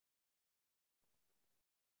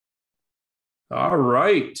All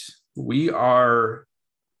right. We are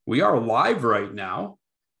we are live right now.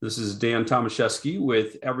 This is Dan Tomaszewski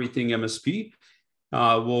with Everything MSP.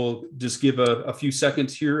 We'll just give a few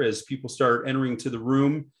seconds here as people start entering to the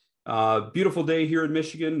room. Beautiful day here in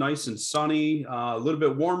Michigan, nice and sunny, a little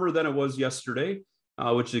bit warmer than it was yesterday,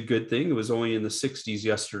 which is a good thing. It was only in the 60s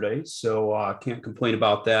yesterday, so can't complain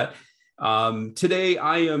about that. Today,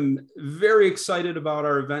 I am very excited about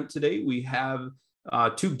our event today. We have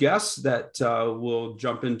two guests that we'll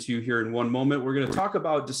jump into here in one moment. We're going to talk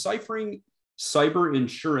about deciphering cyber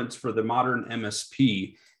insurance for the modern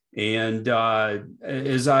MSP. And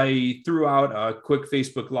as I threw out a quick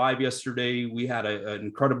Facebook Live yesterday, we had an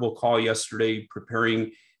incredible call yesterday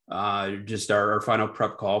preparing just our final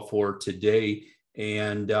prep call for today.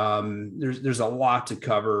 And there's a lot to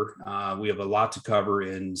cover. We have a lot to cover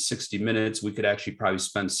in 60 minutes. We could actually probably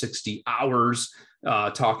spend 60 hours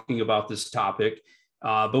talking about this topic.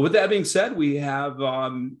 But with that being said, we have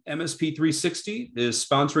MSP 360 is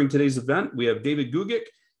sponsoring today's event. We have David Gugick,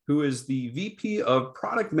 who is the VP of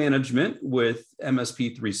Product Management with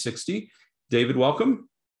MSP 360. David, welcome.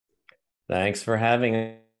 Thanks for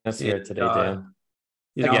having us here today, Dan.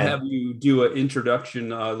 I'll have you do an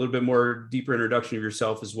introduction, a little bit more deeper introduction of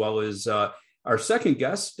yourself, as well as our second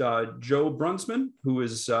guest, Joe Brunsman, who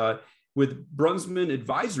is with Brunsman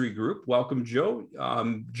Advisory Group. Welcome, Joe.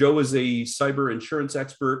 Joe is a cyber insurance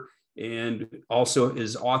expert and also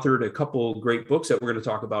has authored a couple great books that we're going to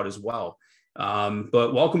talk about as well.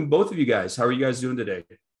 But welcome, both of you guys. How are you guys doing today?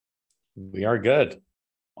 We are good.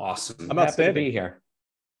 Awesome. I'm happy to be here.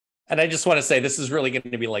 And I just want to say this is really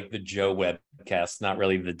going to be like the Joe webcast, not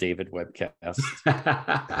really the David webcast.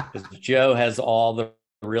 Joe has all the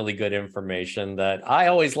really good information that I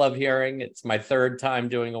always love hearing. It's my third time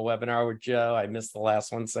doing a webinar with Joe. I missed the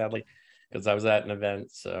last one, sadly, because I was at an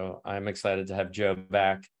event. So I'm excited to have Joe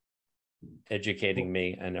back educating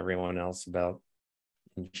me and everyone else about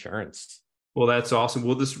insurance. Well, that's awesome.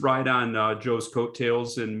 We'll just ride on Joe's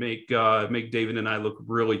coattails and make David and I look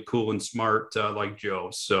really cool and smart like Joe.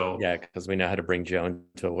 So yeah, because we know how to bring Joe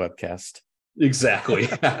into a webcast. Exactly.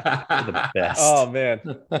 The best. Oh man,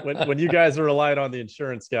 when you guys are relying on the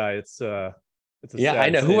insurance guy, it's a yeah. I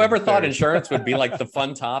know. Whoever thought insurance would be like the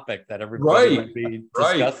fun topic that everybody would be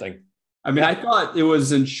discussing. Right. I mean, I thought it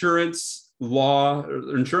was insurance law,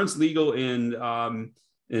 or insurance legal,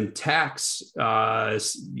 and tax,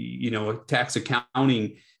 tax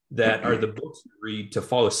accounting that are the books you read to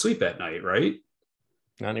fall asleep at night, right?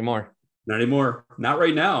 Not anymore. Not anymore. Not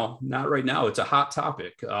right now. Not right now. It's a hot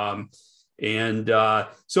topic.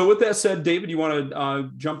 So with that said, David, you want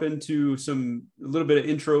to jump into a little bit of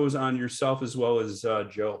intros on yourself as well as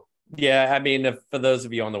Joe? Yeah, I mean, for those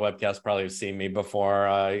of you on the webcast probably have seen me before.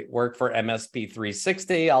 I work for MSP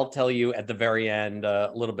 360. I'll tell you at the very end a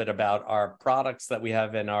little bit about our products that we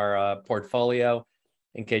have in our portfolio.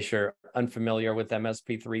 In case you're unfamiliar with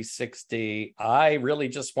MSP 360, I really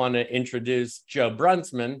just want to introduce Joe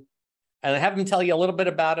Brunsman and have him tell you a little bit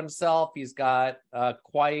about himself. He's got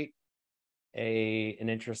quite an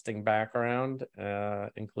interesting background,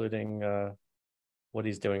 including what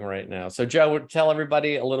he's doing right now. So Joe, tell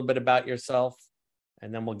everybody a little bit about yourself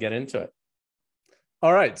and then we'll get into it.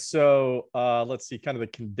 All right. So let's see, kind of the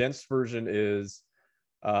condensed version is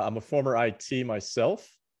I'm a former IT myself.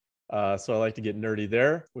 So I like to get nerdy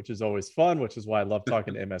there, which is always fun, which is why I love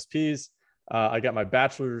talking to MSPs. I got my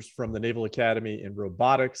bachelor's from the Naval Academy in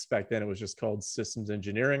robotics. Back then it was just called systems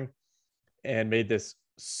engineering, and made this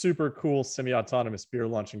super cool semi-autonomous beer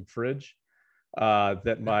launching fridge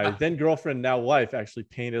that my then girlfriend, now wife, actually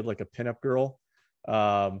painted like a pinup girl,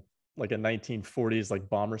 like a 1940s like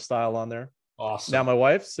bomber style on there. Awesome. Now my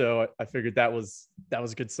wife, so I figured that was a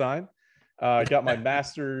good sign. I got my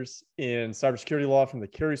master's in cybersecurity law from the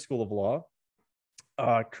Carey School of Law.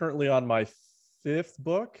 Currently on my fifth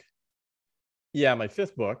book. Yeah, my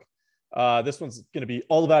fifth book. This one's going to be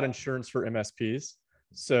all about insurance for MSPs.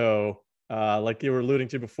 So like you were alluding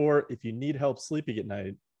to before, if you need help sleeping at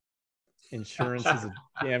night, insurance is a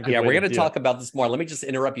damn good way. Yeah, we're going to talk about this more. Let me just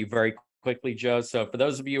interrupt you very quickly, Joe. So for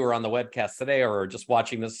those of you who are on the webcast today or just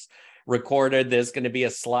watching this recorded, there's going to be a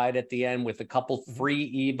slide at the end with a couple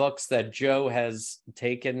free ebooks that Joe has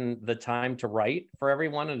taken the time to write for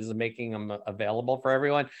everyone and is making them available for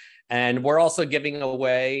everyone. And we're also giving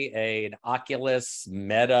away an Oculus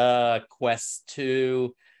Meta Quest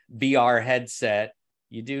 2 VR headset.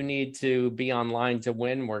 You do need to be online to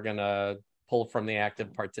win. We're going to pull from the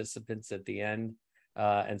active participants at the end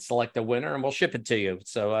and select a winner, and we'll ship it to you.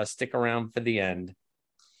 So stick around for the end.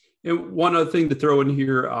 And one other thing to throw in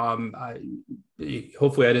here,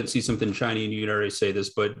 hopefully I didn't see something shiny and you didn't already say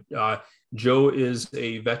this, but Joe is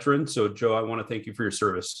a veteran. So Joe, I want to thank you for your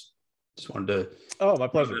service. Just wanted to. Oh, my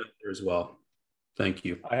pleasure. There as well. Thank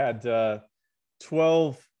you. I had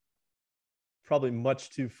 12 probably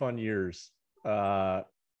much too fun years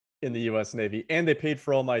in the U.S. Navy, and they paid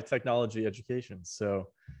for all my technology education. So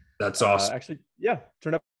that's awesome. Actually, yeah,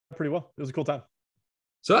 turned out pretty well. It was a cool time.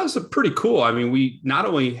 So that's pretty cool. I mean, we not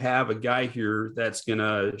only have a guy here that's going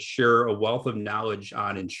to share a wealth of knowledge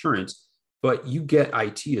on insurance, but you get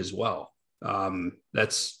IT as well.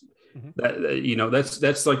 That's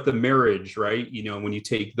like the marriage, right? When you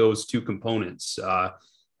take those two components. So,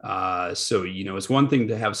 it's one thing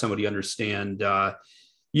to have somebody understand,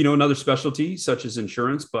 another specialty such as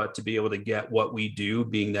insurance, but to be able to get what we do,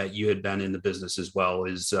 being that you had been in the business as well,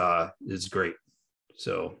 is great.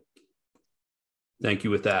 So thank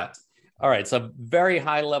you with that. All right. So very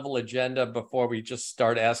high level agenda before we just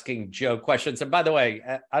start asking Joe questions. And by the way,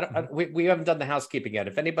 we haven't done the housekeeping yet.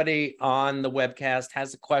 If anybody on the webcast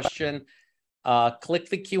has a question, click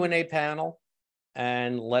the Q&A panel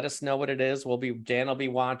and let us know what it is. Dan will be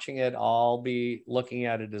watching it. I'll be looking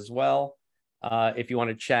at it as well. If you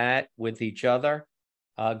want to chat with each other,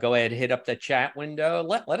 go ahead, hit up the chat window.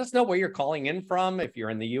 Let us know where you're calling in from. If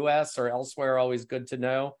you're in the US or elsewhere, always good to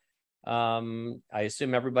know. I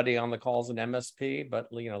assume everybody on the call is an MSP, but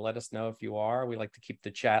let us know if you are. We like to keep the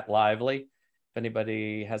chat lively. If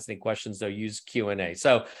anybody has any questions, they'll use Q&A.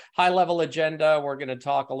 So high level agenda, we're going to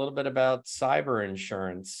talk a little bit about cyber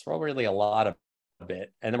insurance. Well, really a lot of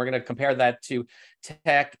it. And then we're going to compare that to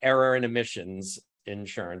tech, error, and emissions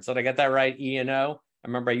insurance. Did I get that right? E&O? I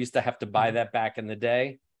remember I used to have to buy that back in the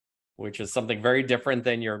day, which is something very different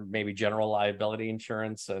than your maybe general liability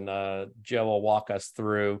insurance. And Joe will walk us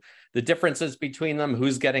through the differences between them,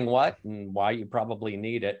 who's getting what, and why you probably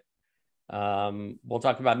need it. We'll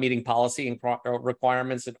talk about meeting policy and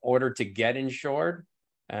requirements in order to get insured.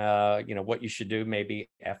 What you should do maybe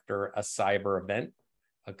after a cyber event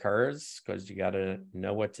occurs, because you got to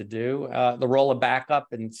know what to do. The role of backup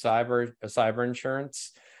in cyber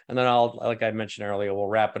insurance. And then like I mentioned earlier, we'll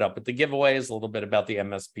wrap it up with the giveaways, a little bit about the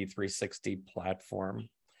MSP 360 platform.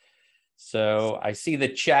 So I see the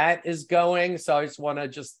chat is going. So I just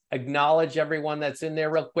want to acknowledge everyone that's in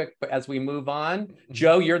there real quick as we move on.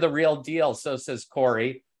 Joe, you're the real deal. So says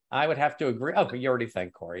Corey. I would have to agree. Oh, you already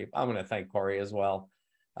thanked Corey. I'm going to thank Corey as well.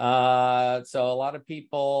 So a lot of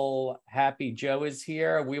people happy Joe is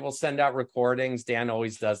here. We will send out recordings. Dan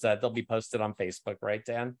always does that. They'll be posted on Facebook, right,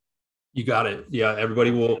 Dan? You got it. Yeah,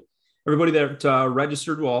 everybody that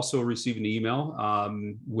registered will also receive an email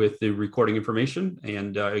with the recording information.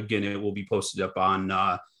 And again, it will be posted up on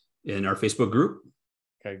in our Facebook group.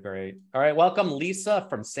 Okay, great. All right, welcome Lisa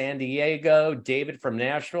from San Diego, David from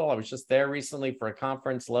Nashville. I was just there recently for a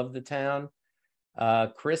conference. Love the town.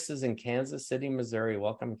 Chris is in Kansas City, Missouri.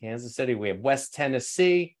 Welcome, Kansas City. We have West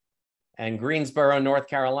Tennessee and Greensboro, North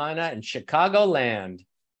Carolina, and Chicagoland.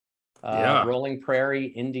 Rolling Prairie,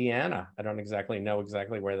 Indiana. I don't exactly know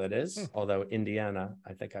where that is, although Indiana,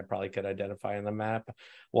 I think I probably could identify on the map.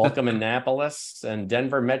 Welcome Annapolis and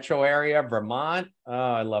Denver metro area, Vermont. Oh,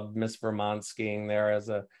 I love Miss Vermont skiing there as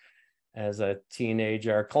a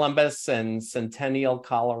teenager. Columbus and Centennial,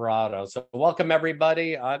 Colorado. So welcome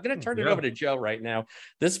everybody. I'm going to turn it over to Joe right now.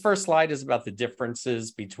 This first slide is about the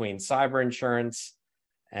differences between cyber insurance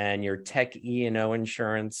and your Tech E&O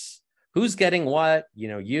insurance. Who's getting what,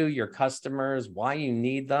 your customers, why you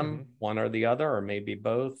need them, one or the other, or maybe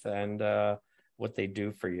both, and what they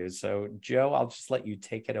do for you. So Joe, I'll just let you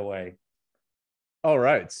take it away. All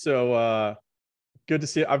right. So good to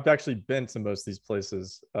see you. I've actually been to most of these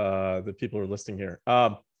places that people are listing here.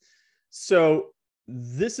 So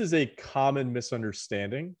this is a common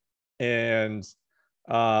misunderstanding. And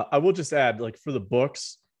I will just add, like for the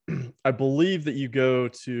books, I believe that you go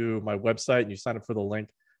to my website and you sign up for the link.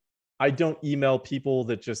 I don't email people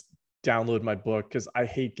that just download my book because I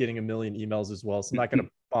hate getting a million emails as well. So I'm not going to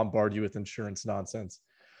bombard you with insurance nonsense.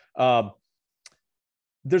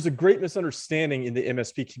 There's a great misunderstanding in the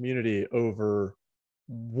MSP community over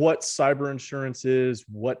what cyber insurance is,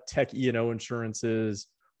 what Tech E&O insurance is,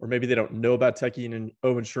 or maybe they don't know about Tech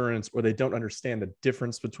E&O insurance, or they don't understand the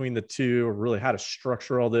difference between the two, or really how to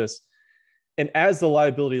structure all this. And as the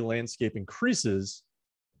liability landscape increases,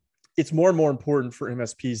 it's more and more important for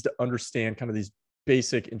MSPs to understand kind of these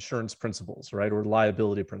basic insurance principles, right? Or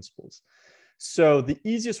liability principles. So the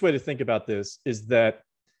easiest way to think about this is that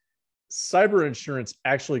cyber insurance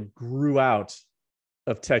actually grew out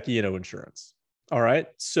of Tech E&O insurance. All right.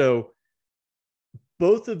 So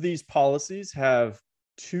both of these policies have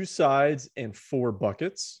two sides and four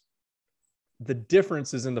buckets. The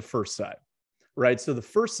difference is in the first side, right? So the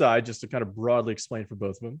first side, just to kind of broadly explain for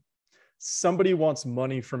both of them, somebody wants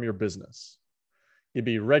money from your business. It'd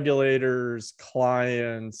be regulators,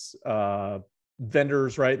 clients,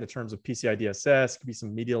 vendors, right? In the terms of PCI DSS, could be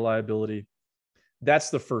some media liability. That's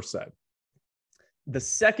the first side. The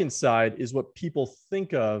second side is what people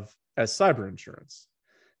think of as cyber insurance.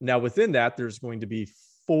 Now, within that, there's going to be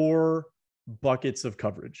 4 buckets of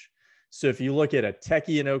coverage. So if you look at a Tech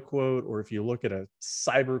E&O quote, or if you look at a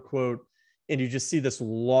cyber quote, and you just see this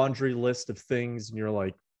laundry list of things, and you're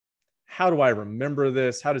like, how do I remember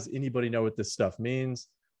this? How does anybody know what this stuff means?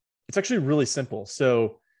 It's actually really simple.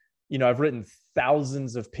 So, I've written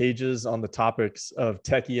thousands of pages on the topics of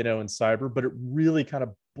Tech E&O and cyber, but it really kind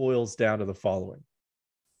of boils down to the following.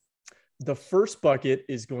 The first bucket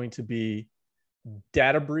is going to be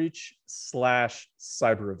data breach /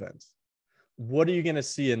 cyber event. What are you going to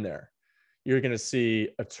see in there? You're going to see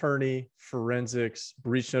attorney, forensics,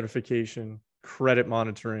 breach notification, credit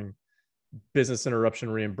monitoring, business interruption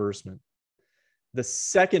reimbursement. The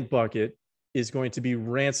second bucket is going to be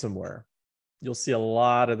ransomware. You'll see a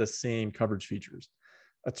lot of the same coverage features: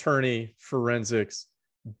 attorney, forensics,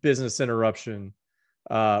 business interruption,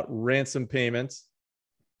 ransom payments,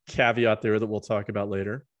 caveat there that we'll talk about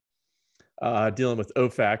later, dealing with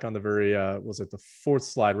OFAC on the very, the 4th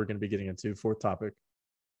slide we're going to be getting into, 4th topic.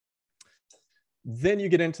 Then you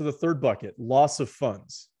get into the third bucket, loss of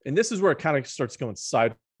funds. And this is where it kind of starts going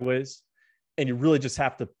sideways, and you really just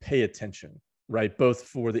have to pay attention, right? Both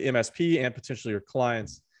for the MSP and potentially your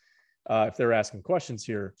clients, if they're asking questions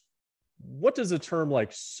here. What does a term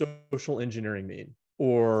like social engineering mean,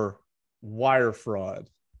 or wire fraud,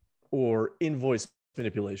 or invoice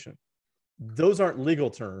manipulation? Those aren't legal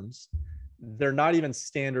terms. They're not even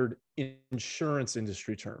standard insurance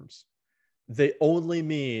industry terms. They only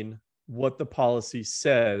mean what the policy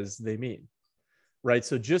says they mean, right?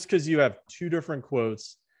 So just because you have 2 different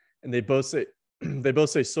quotes and they both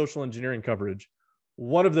say social engineering coverage,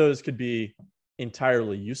 one of those could be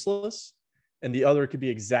entirely useless, and the other could be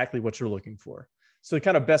exactly what you're looking for. So the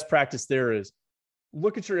kind of best practice there is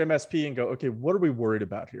look at your MSP and go, okay, what are we worried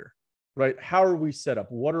about here, right? How are we set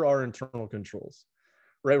up? What are our internal controls,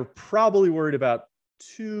 right? We're probably worried about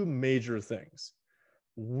 2 major things.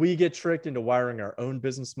 We get tricked into wiring our own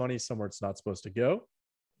business money somewhere it's not supposed to go,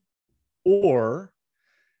 or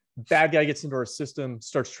bad guy gets into our system,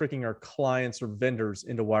 starts tricking our clients or vendors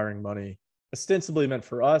into wiring money, ostensibly meant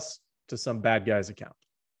for us, to some bad guy's account.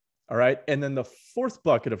 All right. And then the 4th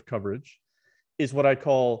bucket of coverage is what I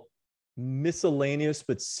call miscellaneous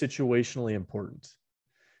but situationally important.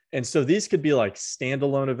 And so these could be like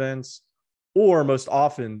standalone events, or most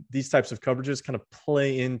often these types of coverages kind of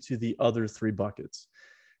play into the other 3 buckets.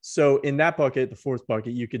 So in that bucket, the 4th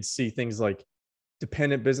bucket, you could see things like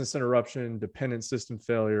dependent business interruption, dependent system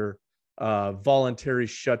failure, voluntary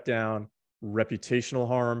shutdown, reputational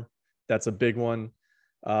harm. That's a big one.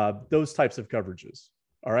 Those types of coverages.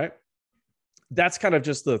 All right. That's kind of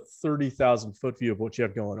just the 30,000 foot view of what you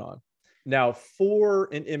have going on. Now, for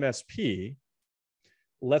an MSP,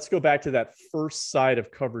 let's go back to that first side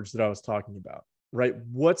of coverage that I was talking about, right?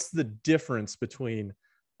 What's the difference between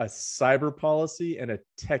a cyber policy and a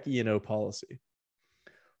Tech E&O policy?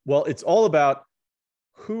 Well, it's all about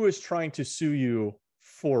who is trying to sue you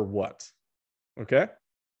for what, okay?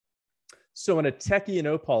 So in a Tech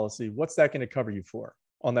E&O policy, what's that going to cover you for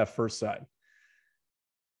on that first side?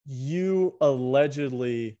 You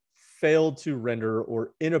allegedly failed to render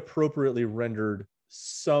or inappropriately rendered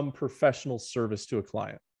some professional service to a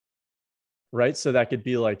client, right? So that could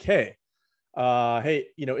be like, hey,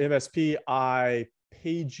 MSP, I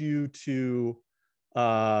paid you to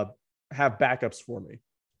have backups for me,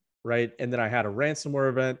 right? And then I had a ransomware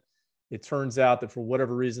event. It turns out that for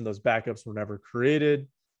whatever reason, those backups were never created.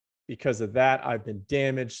 Because of that, I've been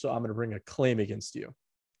damaged, so I'm going to bring a claim against you,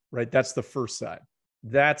 right? That's the first side.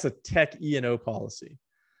 That's a Tech E&O policy.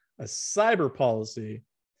 A cyber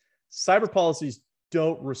policies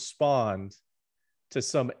don't respond to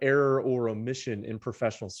some error or omission in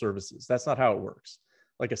professional services. That's not how it works.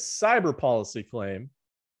 Like a cyber policy claim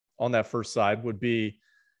on that first side would be,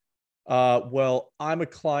 well, I'm a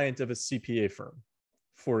client of a CPA firm,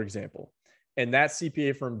 for example, and that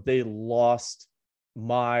CPA firm, they lost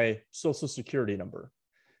my social security number.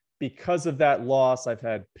 Because of that loss, I've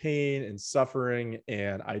had pain and suffering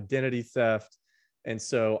and identity theft. And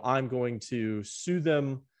so I'm going to sue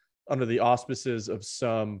them under the auspices of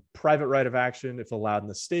some private right of action, if allowed in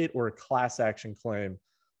the state, or a class action claim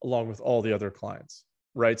along with all the other clients,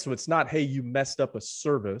 right? So it's not, hey, you messed up a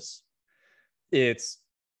service. It's,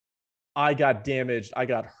 I got damaged, I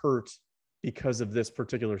got hurt because of this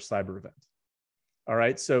particular cyber event. All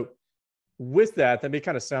right. So with that may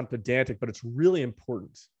kind of sound pedantic, but it's really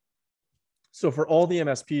important. So for all the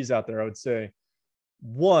MSPs out there, I would say,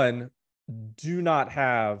 one, do not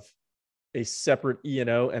have a separate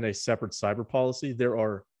E&O and a separate cyber policy. There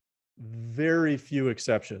are very few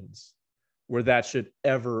exceptions where that should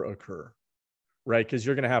ever occur, right? Because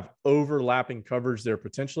you're going to have overlapping coverage there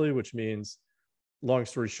potentially, which means, long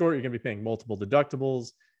story short, you're going to be paying multiple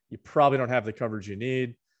deductibles. You probably don't have the coverage you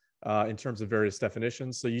need in terms of various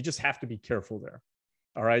definitions. So you just have to be careful there.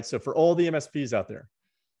 All right. So for all the MSPs out there,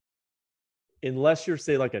 unless you're,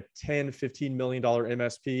 say, like a $10, $15 million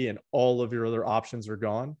MSP and all of your other options are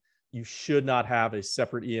gone, you should not have a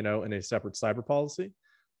separate E&O and a separate cyber policy.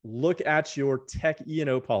 Look at your Tech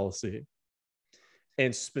E&O policy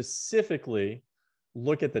and specifically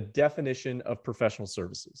look at the definition of professional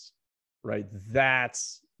services, right?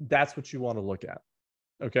 That's what you want to look at.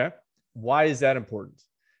 Okay. Why is that important?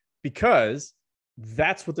 Because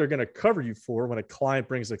that's what they're going to cover you for when a client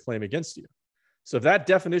brings a claim against you. So if that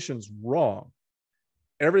definition's wrong,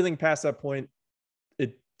 everything past that point,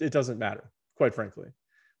 it doesn't matter, quite frankly.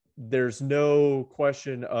 There's no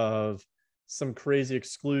question of some crazy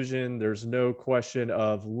exclusion. There's no question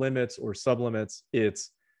of limits or sublimits.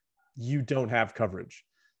 It's you don't have coverage.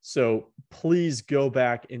 So please go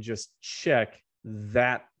back and just check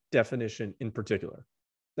that definition in particular.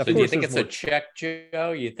 So do you think it's a check,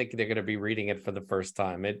 Joe? You think they're going to be reading it for the first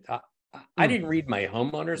time? I didn't read my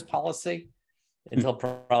homeowner's policy until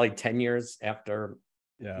probably 10 years after,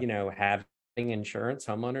 having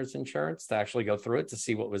homeowners insurance, to actually go through it to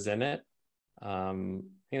see what was in it.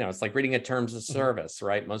 It's like reading a terms of service,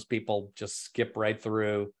 right? Most people just skip right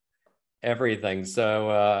through everything.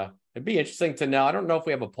 So it'd be interesting to know. I don't know if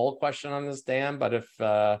we have a poll question on this, Dan, but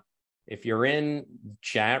if you're in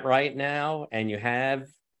chat right now and you have,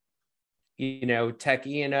 Tech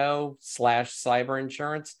E&O / cyber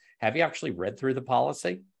insurance, have you actually read through the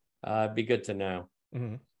policy? It'd be good to know.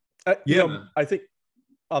 Mm-hmm. I think,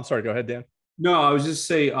 I'm sorry, go ahead, Dan. No, I was just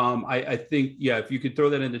say, I think, if you could throw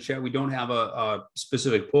that in the chat. We don't have a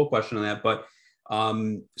specific poll question on that, but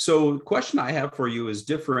so the question I have for you is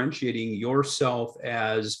differentiating yourself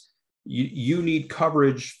as you need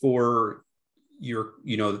coverage for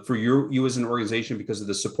you as an organization because of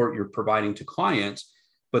the support you're providing to clients,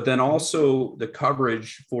 but then also the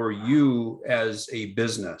coverage for you as a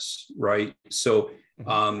business, right? So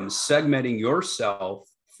segmenting yourself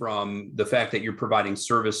from the fact that you're providing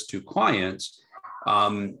service to clients,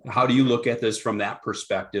 how do you look at this from that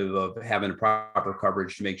perspective of having proper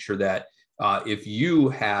coverage to make sure that if you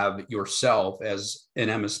have yourself as an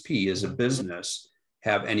MSP, as a business,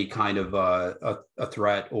 have any kind of a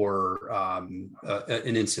threat or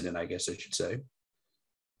an incident, I guess I should say?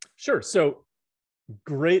 Sure. So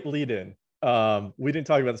great lead in. We didn't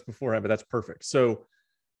talk about this beforehand, but that's perfect. So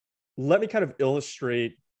let me kind of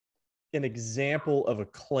illustrate an example of a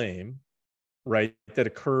claim, right,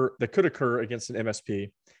 that could occur against an MSP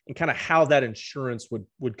and kind of how that insurance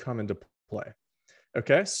would come into play.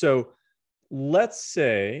 Okay. So let's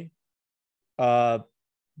say bad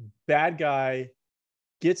guy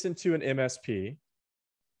gets into an MSP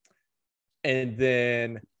and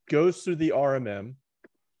then goes through the RMM,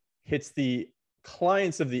 hits the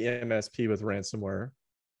clients of the MSP with ransomware,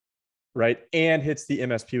 right? And hits the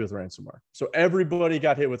MSP with ransomware. So everybody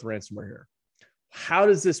got hit with ransomware here. How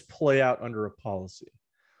does this play out under a policy?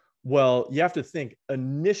 Well, you have to think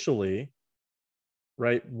initially,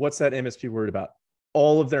 right? What's that MSP worried about?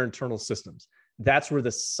 All of their internal systems. That's where the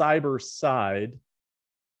cyber side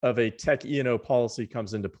of a Tech E&O policy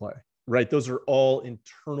comes into play, right? Those are all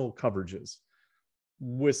internal coverages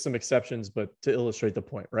with some exceptions, but to illustrate the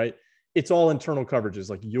point, right? It's all internal coverages,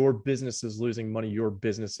 like your business is losing money, your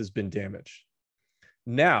business has been damaged.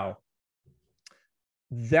 Now,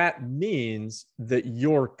 that means that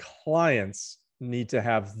your clients need to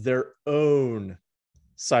have their own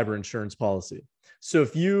cyber insurance policy. So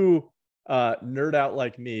if you nerd out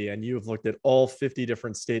like me and you have looked at all 50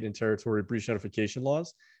 different state and territory breach notification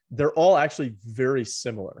laws, they're all actually very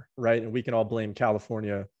similar, right? And we can all blame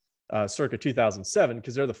California circa 2007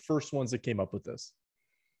 because they're the first ones that came up with this.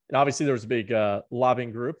 And obviously there was a big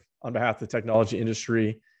lobbying group on behalf of the technology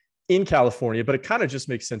industry in California, but it kind of just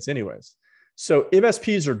makes sense anyways. So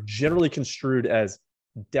MSPs are generally construed as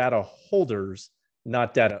data holders,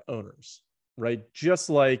 not data owners, right? Just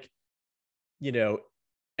like,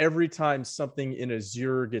 every time something in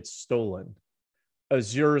Azure gets stolen,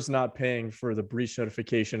 Azure is not paying for the breach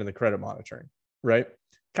notification and the credit monitoring, right?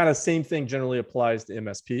 Kind of same thing generally applies to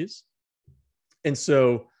MSPs. And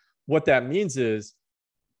so what that means is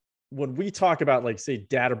when we talk about, like, say,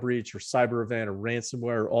 data breach or cyber event or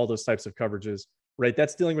ransomware or all those types of coverages, right?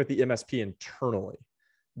 That's dealing with the MSP internally.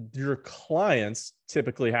 Your clients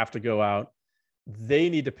typically have to go out. They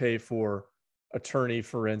need to pay for attorney,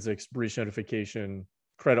 forensics, breach notification,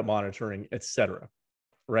 credit monitoring, et cetera.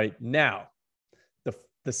 Right now,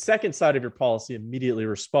 the second side of your policy immediately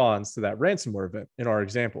responds to that ransomware event in our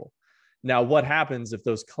example. Now, what happens if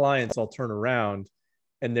those clients all turn around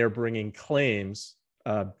and they're bringing claims,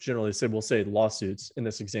 generally we'll say lawsuits in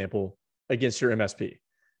this example, against your MSP?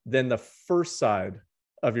 Then the first side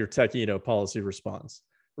of your Tech E&O policy responds,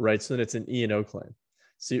 right? So then it's an E&O claim.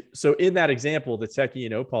 So in that example, the Tech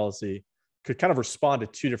E&O policy could kind of respond to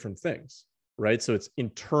two different things, right? So it's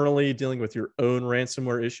internally dealing with your own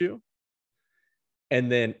ransomware issue, and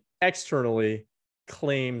then externally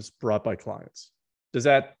claims brought by clients. Does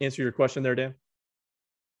that answer your question there, Dan?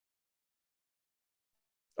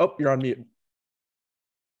 Oh, you're on mute.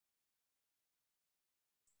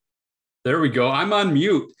 There we go. I'm on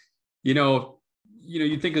mute.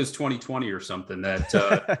 You'd think it was 2020 or something that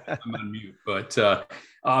I'm on mute, but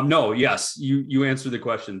no, yes, you answered the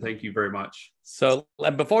question. Thank you very much. So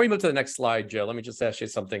before we move to the next slide, Joe, let me just ask you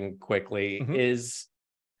something quickly. Mm-hmm. Is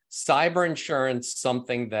cyber insurance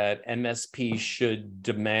something that MSP should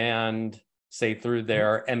demand, say through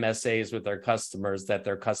their MSAs with their customers, that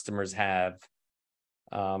their customers have?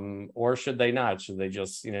 Or should they not? Should they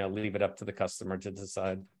just, leave it up to the customer to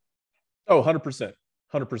decide? Oh, 100%.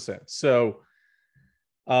 100%. So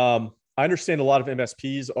I understand a lot of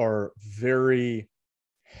MSPs are very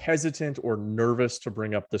hesitant or nervous to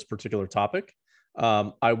bring up this particular topic.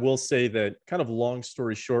 I will say that, kind of long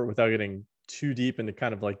story short, without getting too deep into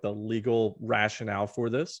kind of like the legal rationale for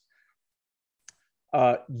this,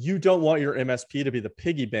 you don't want your MSP to be the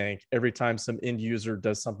piggy bank every time some end user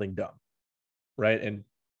does something dumb, right? And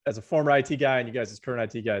as a former IT guy, and you guys as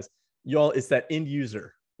current IT guys, it's that end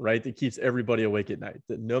user, right, that keeps everybody awake at night.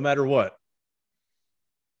 That no matter what,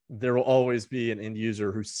 there will always be an end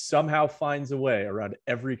user who somehow finds a way around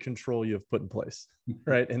every control you have put in place,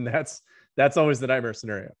 right? And that's always the nightmare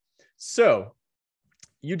scenario. So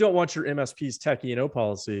you don't want your MSP's Tech E&O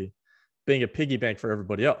policy being a piggy bank for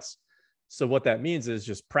everybody else. So what that means is,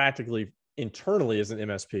 just practically internally as an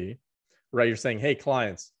MSP, right, you're saying, hey,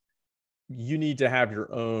 clients, you need to have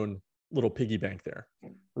your own little piggy bank there,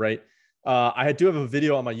 right? I do have a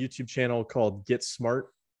video on my YouTube channel called Get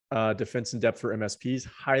Smart, Defense in Depth for MSPs.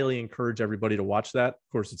 Highly encourage everybody to watch that.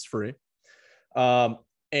 Of course, it's free.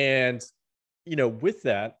 And, with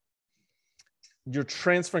that, you're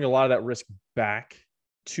transferring a lot of that risk back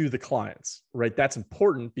to the clients, right? That's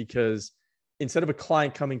important, because instead of a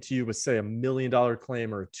client coming to you with, say, $1 million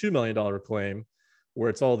claim or a $2 million claim, where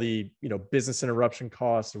it's all the, business interruption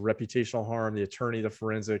costs, the reputational harm, the attorney, the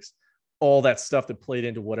forensics, all that stuff that played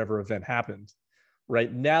into whatever event happened,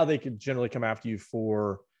 right? Now they could generally come after you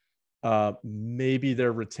for maybe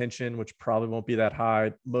their retention, which probably won't be that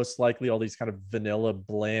high. Most likely all these kind of vanilla,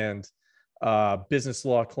 bland business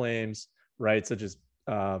law claims, right? Such as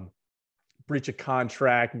breach of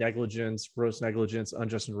contract, negligence, gross negligence,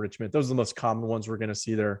 unjust enrichment. Those are the most common ones we're going to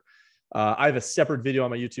see there. I have a separate video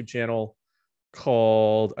on my YouTube channel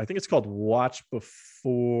called, I think it's called Watch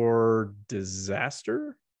Before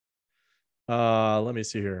Disaster. Let me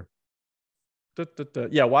see here.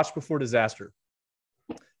 Yeah, Watch Before Disaster.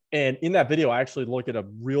 And in that video, I actually look at a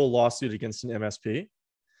real lawsuit against an MSP.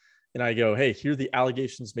 And I go, hey, here are the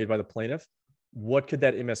allegations made by the plaintiff. What could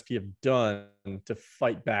that MSP have done to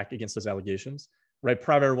fight back against those allegations? Right?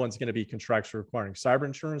 Primary one's going to be contractually requiring cyber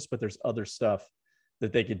insurance, but there's other stuff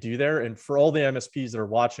that they could do there. And for all the MSPs that are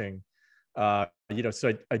watching,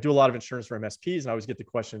 so I do a lot of insurance for MSPs, and I always get the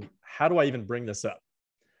question, how do I even bring this up?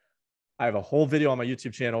 I have a whole video on my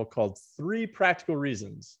YouTube channel called 3 Practical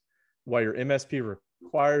Reasons Why Your MSP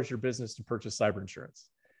Requires Your Business to Purchase Cyber Insurance.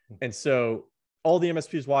 And so all the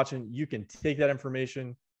MSPs watching, you can take that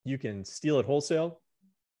information, you can steal it wholesale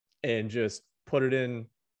and just put it in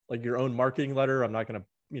like your own marketing letter. I'm not going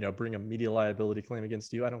to, bring a media liability claim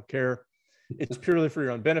against you. I don't care. It's purely for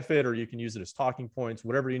your own benefit, or you can use it as talking points,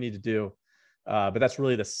 whatever you need to do. But that's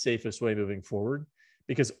really the safest way moving forward,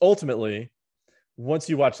 because ultimately, once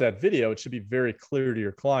you watch that video, it should be very clear to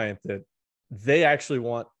your client that they actually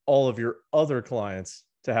want all of your other clients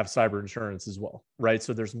to have cyber insurance as well, right?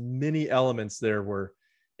 So there's many elements there where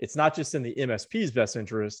it's not just in the MSP's best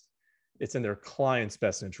interest, it's in their client's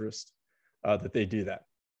best interest that they do that.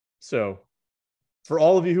 So for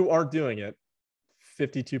all of you who aren't doing it,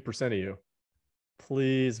 52% of you,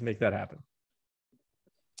 please make that happen.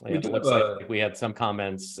 Yeah, it looks like we had some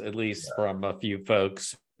comments, at least from a few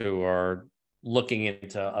folks who are looking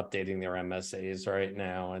into updating their MSAs right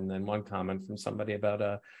now. And then one comment from somebody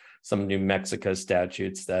about some New Mexico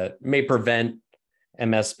statutes that may prevent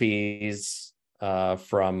MSPs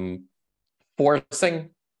from forcing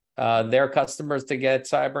their customers to get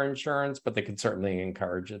cyber insurance, but they can certainly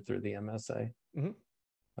encourage it through the MSA. Mm-hmm.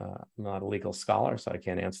 I'm not a legal scholar, so I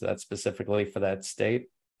can't answer that specifically for that state.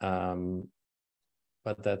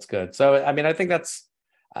 But that's good. So, I mean, I think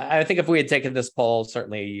if we had taken this poll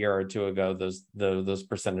certainly a year or two ago, those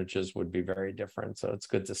percentages would be very different. So it's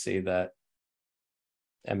good to see that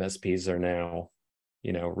MSPs are now,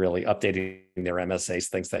 really updating their MSAs,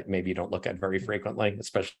 things that maybe you don't look at very frequently,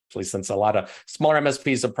 especially since a lot of smaller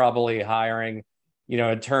MSPs are probably hiring,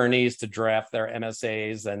 attorneys to draft their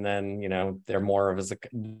MSAs, and then, they're more of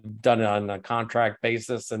done on a contract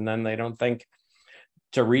basis, and then they don't think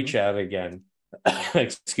to reach out again.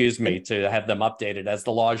 Excuse me, to have them updated as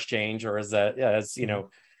the laws change, or as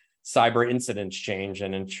cyber incidents change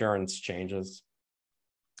and insurance changes.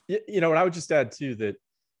 And I would just add too that,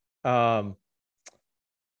 I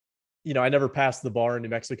never passed the bar in New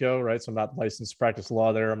Mexico, right? So I'm not licensed to practice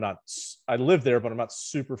law there. I live there, but I'm not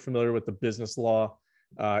super familiar with the business law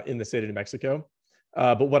in the state of New Mexico.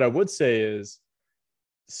 But what I would say is,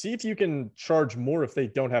 see if you can charge more if they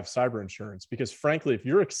don't have cyber insurance, because frankly, if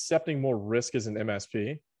you're accepting more risk as an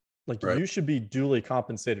MSP, Right. You should be duly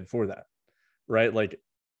compensated for that, right?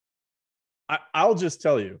 I'll just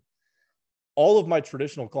tell you, all of my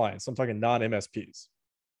traditional clients, I'm talking non-MSPs,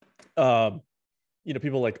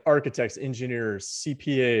 people like architects, engineers,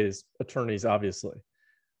 CPAs, attorneys, obviously,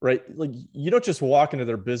 right? You don't just walk into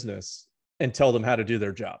their business and tell them how to do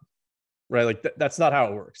their job, right? That's not how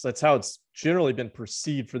it works. That's how it's generally been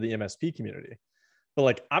perceived for the MSP community.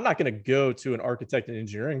 But I'm not going to go to an architect and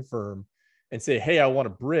engineering firm and say, hey, I want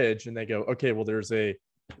a bridge. And they go, okay, well, there's a,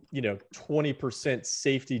 20%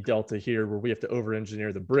 safety delta here where we have to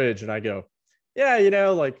over-engineer the bridge. And I go, yeah, I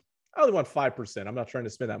only want 5%. I'm not trying to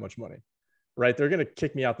spend that much money, right? They're going to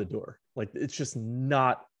kick me out the door. It's just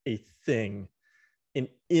not a thing in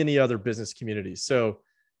any other business community. So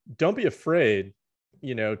don't be afraid,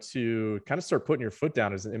 to kind of start putting your foot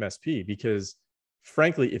down as an MSP, because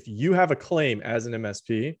frankly, if you have a claim as an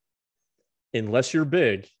MSP, unless you're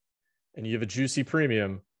big and you have a juicy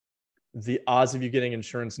premium, the odds of you getting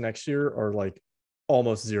insurance next year are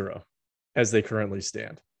almost zero as they currently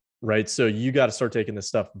stand, right? So you got to start taking this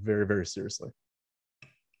stuff very, very seriously.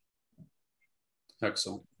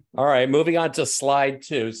 Excellent. All right, moving on to slide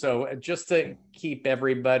 2. So just to keep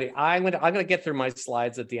everybody, I'm gonna get through my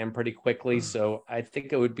slides at the end pretty quickly. So I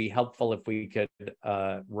think it would be helpful if we could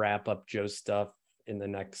wrap up Joe's stuff in the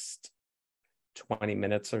next 20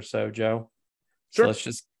 minutes or so, Joe. Sure.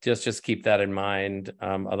 So let's just keep that in mind.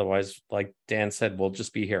 Otherwise, like Dan said, we'll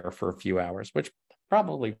just be here for a few hours, which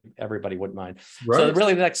probably everybody wouldn't mind. Right. So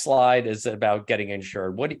really, the next slide is about getting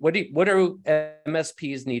insured. What do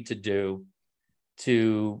MSPs need to do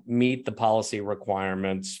to meet the policy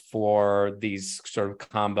requirements for these sort of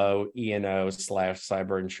combo E&O /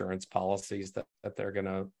 cyber insurance policies that they're going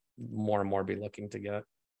to more and more be looking to get?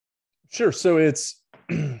 Sure. So it's,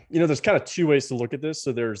 there's kind of two ways to look at this.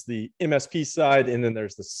 So there's the MSP side, and then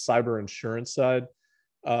there's the cyber insurance side,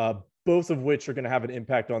 both of which are going to have an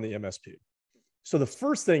impact on the MSP. So the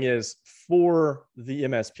first thing is, for the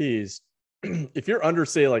MSPs, if you're under,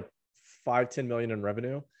 say, 5-10 million in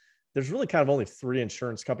revenue, there's really kind of only 3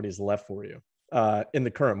 insurance companies left for you in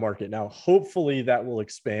the current market. Now, hopefully that will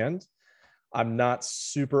expand. I'm not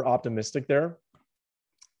super optimistic there.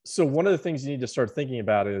 So one of the things you need to start thinking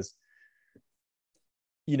about is,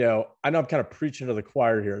 I know I'm kind of preaching to the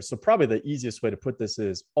choir here. So probably the easiest way to put this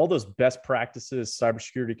is all those best practices,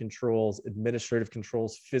 cybersecurity controls, administrative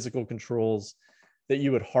controls, physical controls that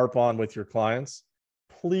you would harp on with your clients,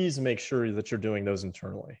 please make sure that you're doing those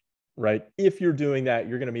internally. Right? If you're doing that,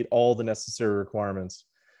 you're going to meet all the necessary requirements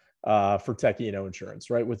for Tech E&O Insurance,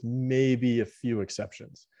 right? With maybe a few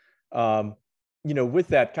exceptions. With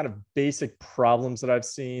that, kind of basic problems that I've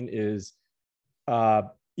seen is,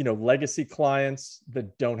 legacy clients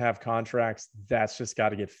that don't have contracts. That's just got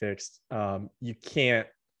to get fixed. You can't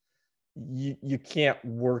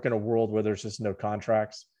work in a world where there's just no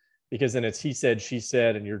contracts, because then it's he said, she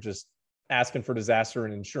said, and you're just asking for disaster,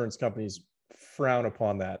 and insurance companies frown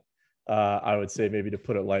upon that. I would say, maybe to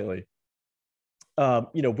put it lightly.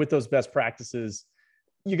 With those best practices,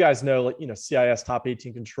 you guys know, CIS top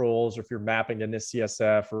 18 controls, or if you're mapping to NIST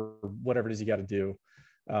CSF or whatever it is you got to do,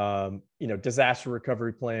 disaster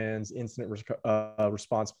recovery plans, incident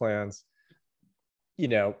response plans.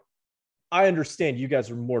 I understand you guys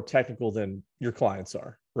are more technical than your clients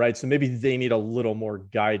are, right? So maybe they need a little more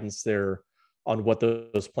guidance there on what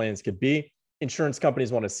those plans could be. Insurance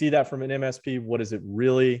companies want to see that from an MSP. What is it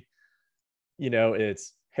really?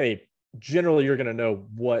 It's, hey, generally you're going to know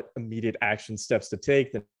what immediate action steps to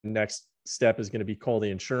take. The next step is going to be call the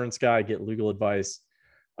insurance guy, get legal advice,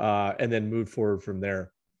 and then move forward from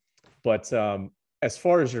there. But as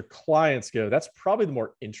far as your clients go, that's probably the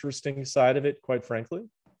more interesting side of it, quite frankly.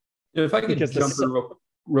 If I could jump in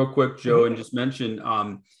real quick, Joe, and just mention,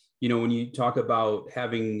 when you talk about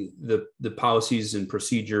having the policies and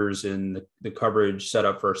procedures and the coverage set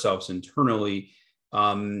up for ourselves internally,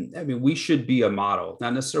 we should be a model,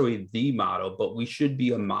 not necessarily the model, but we should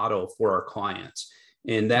be a model for our clients.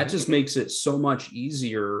 And that just makes it so much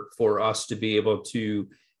easier for us to be able to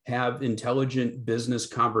have intelligent business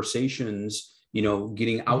conversations,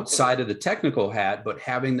 getting outside of the technical hat, but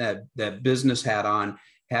having that business hat on,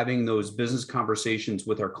 having those business conversations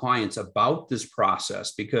with our clients about this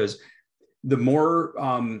process, because the more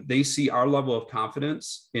they see our level of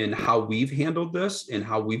confidence in how we've handled this and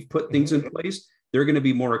how we've put things in place, they're going to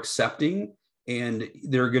be more accepting, and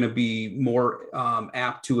they're going to be more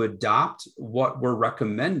apt to adopt what we're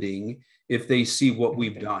recommending if they see what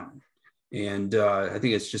we've done. And I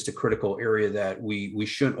think it's just a critical area that we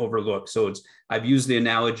shouldn't overlook. So I've used the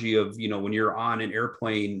analogy of, when you're on an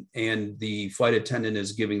airplane and the flight attendant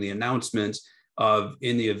is giving the announcements of,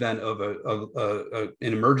 in the event of an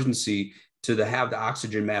emergency, to have the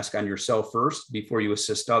oxygen mask on yourself first before you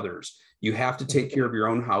assist others. You have to take care of your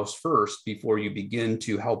own house first before you begin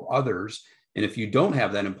to help others. And if you don't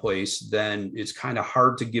have that in place, then it's kind of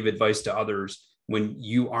hard to give advice to others when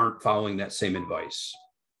you aren't following that same advice.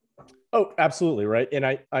 Oh, absolutely. Right. And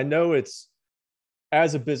I know it's,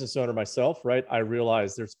 as a business owner myself, right, I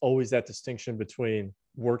realize there's always that distinction between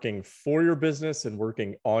working for your business and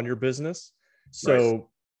working on your business. So right.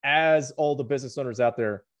 As all the business owners out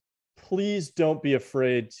there, please don't be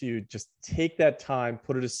afraid to just take that time,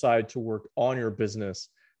 put it aside to work on your business,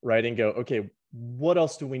 right? And go, okay, what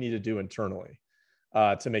else do we need to do internally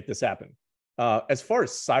to make this happen? As far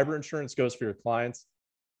as cyber insurance goes for your clients,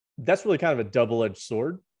 that's really kind of a double-edged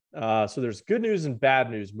sword. So there's good news and bad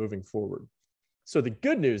news moving forward. So the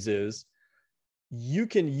good news is you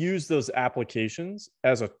can use those applications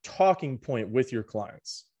as a talking point with your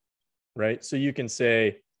clients, right? So you can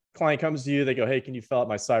say, client comes to you, they go, hey, can you fill out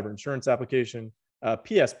my cyber insurance application?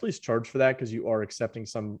 PS, please charge for that because you are accepting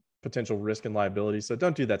some potential risk and liability. So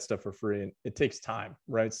don't do that stuff for free. And it takes time,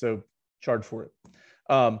 right? So charge for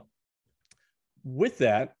it. With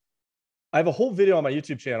that, I have a whole video on my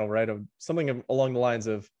YouTube channel, right, of something along the lines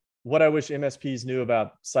of what I wish MSPs knew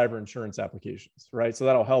about cyber insurance applications, right? So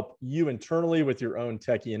that'll help you internally with your own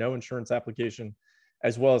Tech E&O Insurance application,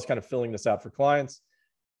 as well as kind of filling this out for clients.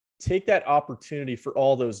 Take that opportunity for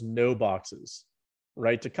all those no boxes,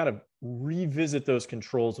 right, to kind of revisit those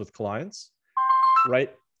controls with clients,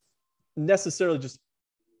 right? Necessarily just,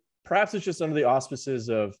 perhaps it's just under the auspices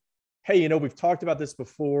of, hey, we've talked about this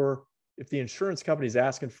before. If the insurance company is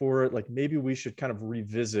asking for it, like maybe we should kind of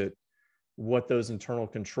revisit what those internal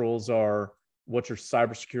controls are, what your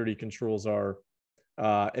cybersecurity controls are,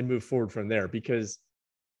 and move forward from there. Because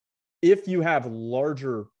if you have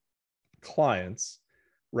larger clients,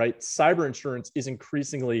 right, cyber insurance is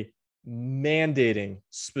increasingly mandating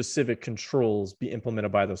specific controls be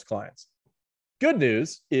implemented by those clients. Good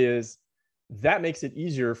news is that makes it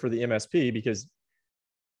easier for the MSP because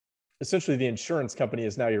essentially the insurance company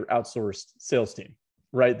is now your outsourced sales team,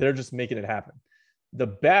 right? They're just making it happen. The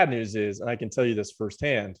bad news is, and I can tell you this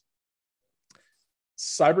firsthand,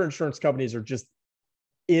 cyber insurance companies are just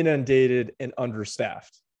inundated and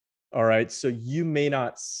understaffed. All right. So you may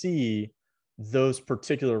not see those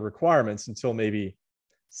particular requirements until maybe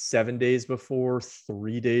 7 days before,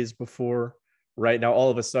 3 days before, right? Now, all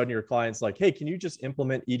of a sudden your client's like, hey, can you just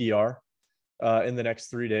implement EDR in the next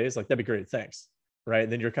 3 days? Like, that'd be great. Thanks. Right.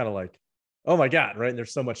 And then you're kind of like, oh my God. Right. And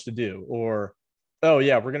there's so much to do. Or, oh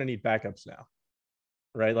yeah, we're going to need backups now.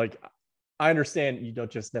 Right. Like, I understand you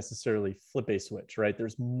don't just necessarily flip a switch, right?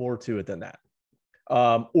 There's more to it than that.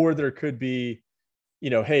 Or there could be,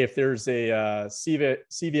 hey, if there's a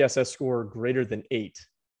CVSS score greater than 8,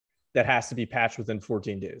 that has to be patched within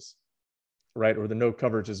 14 days, right? Or the no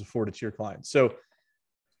coverage is afforded to your client. So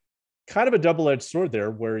kind of a double-edged sword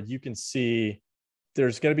there where you can see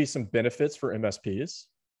there's going to be some benefits for MSPs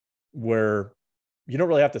where you don't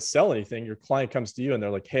really have to sell anything. Your client comes to you and they're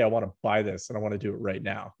like, hey, I want to buy this and I want to do it right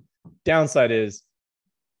now. Downside is,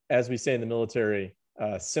 as we say in the military,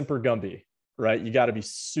 semper gumby, right? You got to be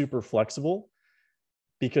super flexible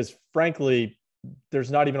because frankly,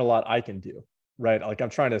 there's not even a lot I can do, right? Like I'm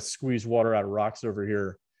trying to squeeze water out of rocks over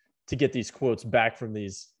here to get these quotes back from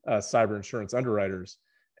these cyber insurance underwriters.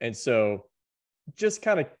 And so just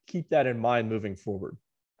kind of keep that in mind moving forward.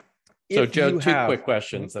 So Joe, two quick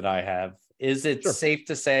questions that I have Is it Sure. safe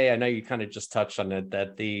to say, I know you kind of just touched on it,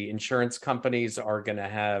 that the insurance companies are going to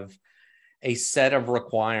have a set of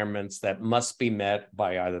requirements that must be met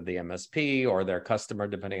by either the MSP or their customer,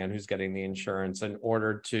 depending on who's getting the insurance, in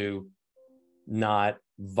order to not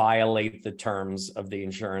violate the terms of the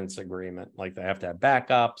insurance agreement? Like they have to have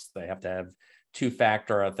backups, they have to have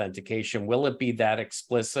two-factor authentication. Will it be that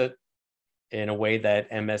explicit in a way that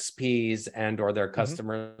MSPs and or their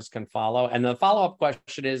customers can follow? And the follow-up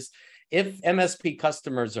question is, if MSP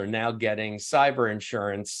customers are now getting cyber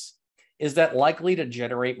insurance, is that likely to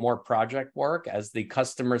generate more project work as the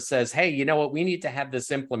customer says, hey, you know what, we need to have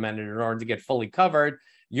this implemented in order to get fully covered.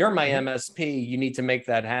 You're my MSP, you need to make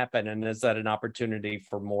that happen. And is that an opportunity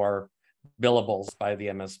for more billables by the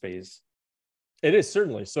MSPs? It is,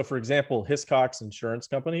 certainly. So for example, Hiscox Insurance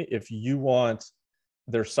Company, if you want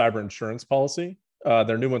their cyber insurance policy,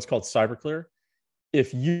 their new one's called CyberClear.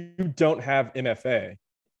 If you don't have MFA,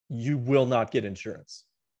 you will not get insurance.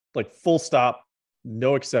 Like full stop,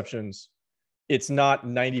 no exceptions. It's not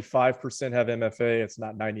 95% have MFA. It's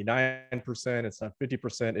not 99%. It's not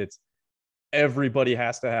 50%. It's everybody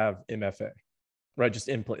has to have MFA, right? Just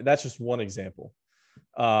input. That's just one example.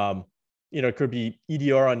 It could be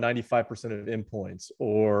EDR on 95% of endpoints,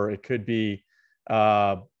 or it could be,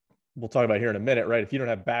 we'll talk about here in a minute, right? If you don't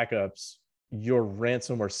have backups, your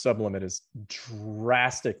ransomware sublimit is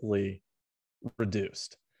drastically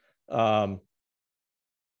reduced.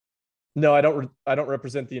 No, I don't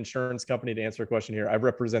represent the insurance company to answer a question here. I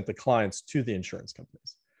represent the clients to the insurance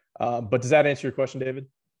companies. But does that answer your question, David?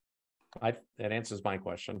 That answers my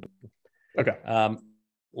question. Okay.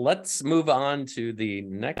 Let's move on to the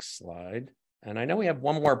next slide. And I know we have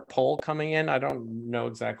one more poll coming in. I don't know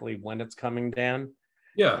exactly when it's coming, Dan.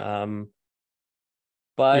 Yeah.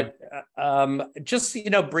 Just,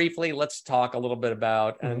 briefly, let's talk a little bit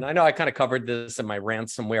about, and I know I kind of covered this in my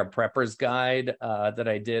ransomware preppers guide that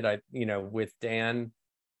I did, with Dan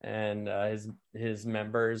and his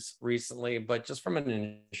members recently, but just from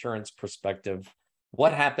an insurance perspective,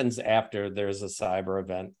 what happens after there's a cyber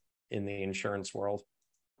event in the insurance world?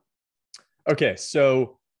 Okay,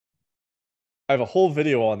 so I have a whole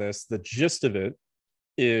video on this. The gist of it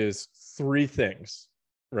is three things,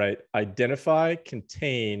 right? Identify,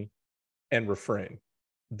 contain, and refrain.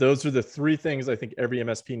 Those are the three things I think every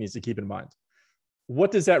MSP needs to keep in mind. What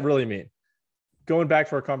does that really mean? Going back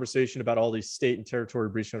to our conversation about all these state and territory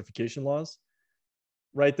breach notification laws,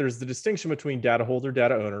 right? There's the distinction between data holder,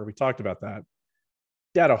 data owner. We talked about that.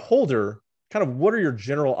 Data holder, kind of what are your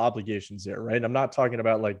general obligations there, right? I'm not talking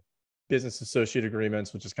about like business associate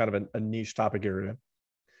agreements, which is kind of a niche topic area.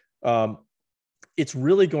 It's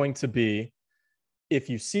really going to be, if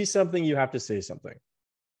you see something, you have to say something,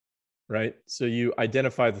 right? So you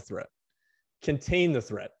identify the threat, contain the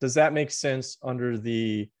threat. Does that make sense under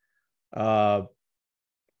the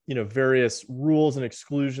various rules and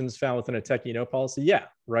exclusions found within a Tech E&O policy? Yeah,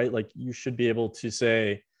 right. Like you should be able to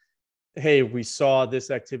say, hey, we saw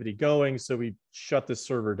this activity going, so we shut this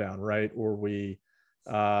server down, right? Or we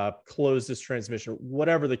close this transmission,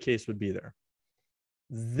 whatever the case would be there.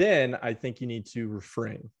 Then I think you need to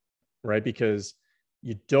refrain, right? Because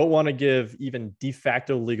you don't want to give even de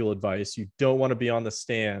facto legal advice. You don't want to be on the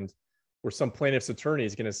stand where some plaintiff's attorney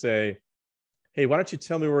is going to say, hey, why don't you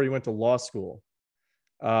tell me where you went to law school,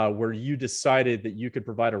 where you decided that you could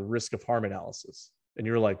provide a risk of harm analysis. And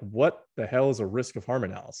you're like, what the hell is a risk of harm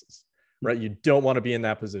analysis, right? You don't want to be in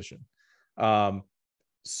that position.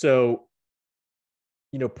 So,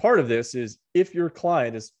 part of this is if your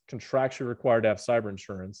client is contractually required to have cyber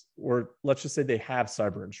insurance, or let's just say they have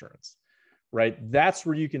cyber insurance, right? That's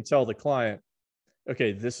where you can tell the client,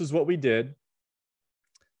 okay, this is what we did.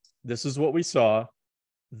 This is what we saw.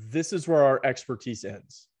 This is where our expertise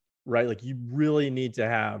ends, right? Like you really need to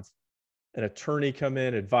have an attorney come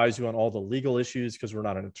in, advise you on all the legal issues because we're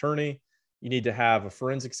not an attorney. You need to have a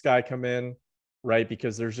forensics guy come in, right?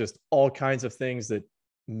 Because there's just all kinds of things that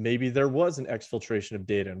maybe there was an exfiltration of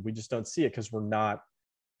data and we just don't see it because we're not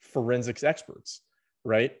forensics experts,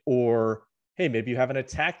 right? Or, hey, maybe you have an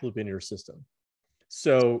attack loop in your system.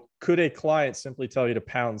 So could a client simply tell you to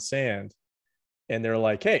pound sand and they're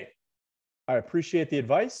like, hey, I appreciate the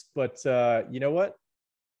advice, but you know what?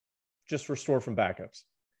 Just restore from backups.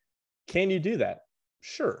 Can you do that?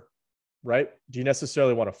 Sure. Right? Do you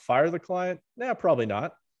necessarily want to fire the client? No, probably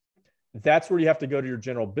not. That's where you have to go to your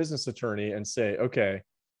general business attorney and say, okay,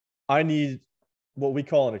 I need what we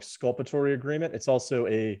call an exculpatory agreement. It's also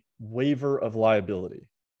a waiver of liability,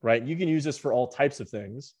 right? You can use this for all types of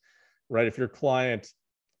things, right? If your client,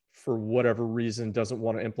 for whatever reason, doesn't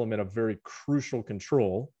want to implement a very crucial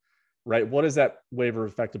control, right? What does that waiver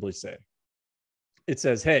effectively say? It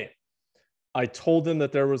says, hey, I told them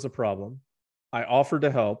that there was a problem. I offered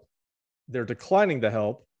to help. They're declining the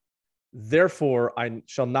help. Therefore, I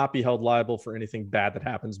shall not be held liable for anything bad that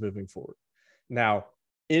happens moving forward. Now,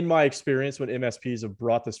 in my experience, when MSPs have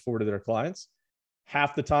brought this forward to their clients,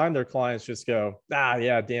 half the time their clients just go,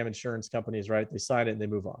 yeah, damn insurance companies, right? They sign it and they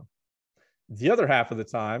move on. The other half of the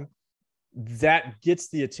time, that gets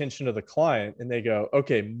the attention of the client and they go,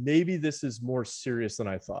 okay, maybe this is more serious than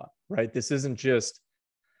I thought, right? This isn't just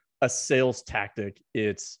a sales tactic.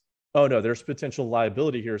 It's, oh no, there's potential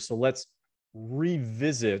liability here. So let's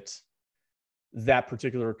revisit that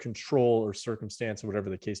particular control or circumstance or whatever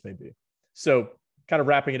the case may be. So kind of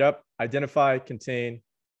wrapping it up, identify, contain,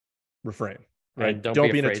 refrain, right? And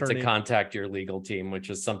don't be afraid to contact your legal team, which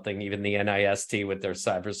is something even the NIST with their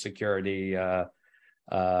cybersecurity,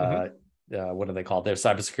 what do they call it? Their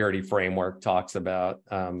cybersecurity framework talks about.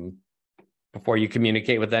 Before you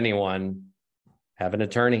communicate with anyone, have an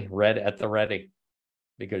attorney at the ready,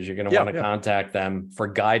 because you're going to want to contact them for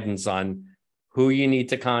guidance on who you need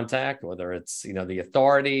to contact, whether it's, the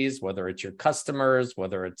authorities, whether it's your customers,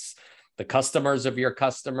 whether it's the customers of your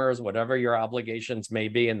customers, whatever your obligations may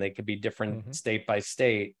be, and they could be different state by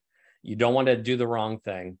state. You don't want to do the wrong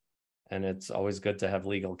thing. And it's always good to have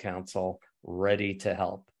legal counsel ready to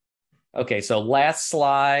help. Okay, so last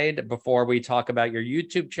slide before we talk about your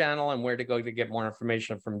YouTube channel and where to go to get more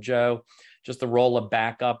information from Joe, just the role of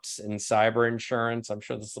backups in cyber insurance. I'm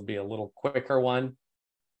sure this will be a little quicker one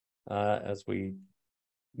as we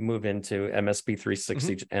move into MSP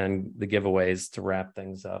 360 and the giveaways to wrap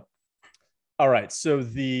things up. All right, so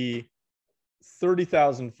the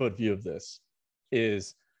 30,000 foot view of this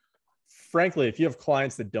is, frankly, if you have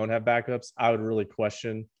clients that don't have backups, I would really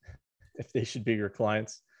question if they should be your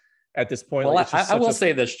clients at this point. Well, I will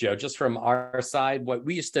say this, Joe, just from our side, what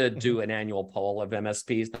we used to do an annual poll of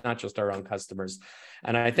MSPs, not just our own customers.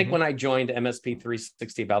 And I think when I joined MSP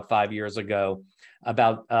 360 about 5 years ago,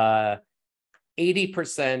 about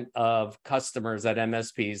 80% of customers at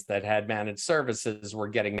MSPs that had managed services were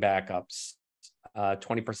getting backups.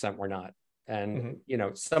 20% were not. And,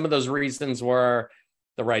 some of those reasons were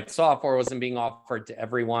the right software wasn't being offered to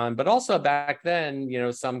everyone, but also back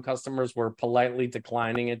then, some customers were politely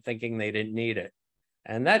declining it, thinking they didn't need it.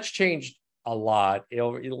 And that's changed a lot, at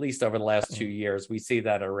least over the last 2 years. We see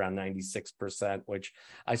that around 96%, which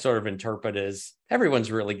I sort of interpret as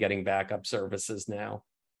everyone's really getting backup services now.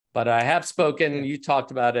 But I have spoken, you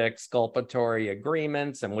talked about exculpatory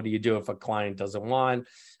agreements and what do you do if a client doesn't want.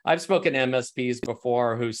 I've spoken to MSPs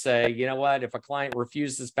before who say, you know what, if a client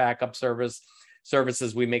refuses backup services,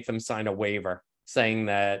 we make them sign a waiver saying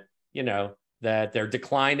that, that they're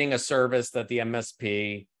declining a service that the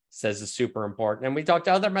MSP says is super important. And we talk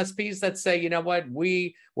to other MSPs that say, you know what,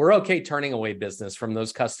 we're okay turning away business from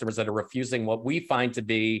those customers that are refusing what we find to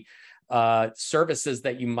be services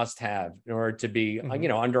that you must have in order to be,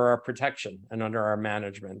 under our protection and under our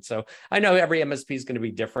management. So I know every MSP is going to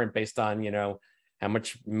be different based on, how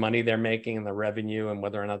much money they're making and the revenue and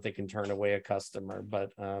whether or not they can turn away a customer.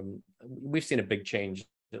 But we've seen a big change,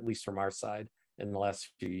 at least from our side, in the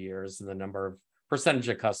last few years in the number of percentage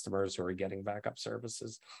of customers who are getting backup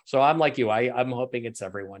services. So I'm like you, I'm hoping it's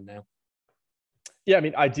everyone now. Yeah, I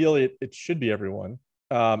mean, ideally, it should be everyone.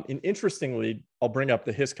 And interestingly, I'll bring up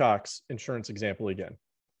the Hiscox insurance example again.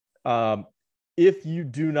 If you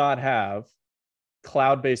do not have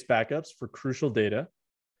cloud-based backups for crucial data,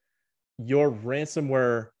 your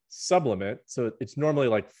ransomware sublimit, so it's normally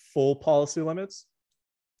like full policy limits,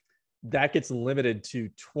 that gets limited to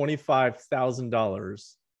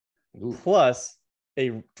 $25,000 plus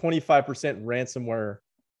a 25% ransomware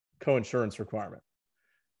coinsurance requirement,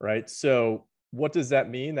 right? So what does that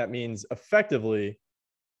mean? That means effectively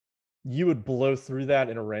you would blow through that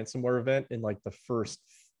in a ransomware event in like the first,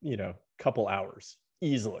 couple hours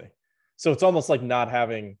easily. So it's almost like not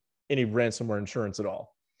having any ransomware insurance at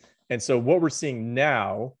all. And so what we're seeing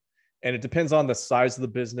now, and it depends on the size of the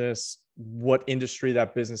business, what industry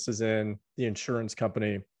that business is in, the insurance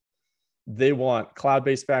company, they want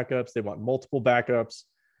cloud-based backups. They want multiple backups.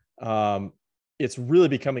 It's really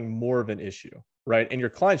becoming more of an issue, right? And your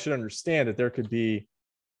client should understand that there could be,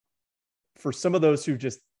 for some of those who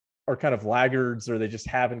just are kind of laggards or they just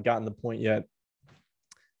haven't gotten the point yet,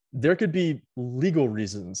 there could be legal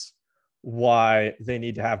reasons why they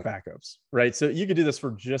need to have backups, right? So you could do this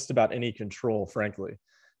for just about any control, frankly.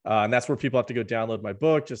 And that's where people have to go download my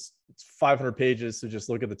book. It's 500 pages. So just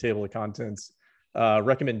look at the table of contents.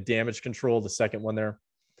 Recommend damage control, the second one there,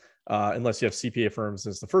 unless you have CPA firms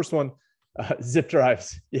as the first one. Zip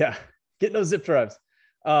drives. Yeah, get those zip drives.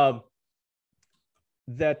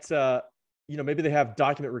 maybe they have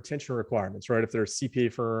document retention requirements, right? If they're a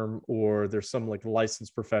CPA firm or there's some like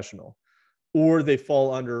licensed professional, or they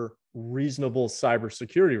fall under reasonable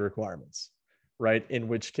cybersecurity requirements, right? In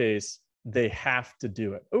which case they have to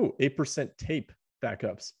do it. Oh, 8% tape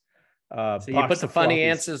backups. So you put the funny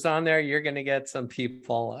answers on there, you're going to get some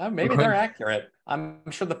people, maybe they're accurate.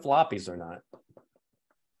 I'm sure the floppies are not.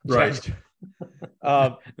 Right.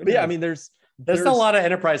 But yeah, I mean, there's still a lot of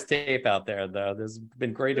enterprise tape out there, though. There's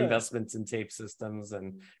been great investments in tape systems.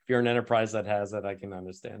 And if you're an enterprise that has it, I can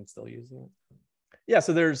understand still using it. Yeah.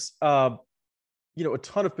 So there's, a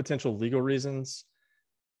ton of potential legal reasons.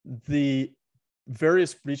 The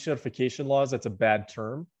various breach notification laws, that's a bad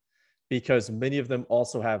term because many of them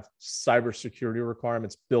also have cybersecurity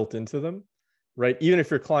requirements built into them, right? Even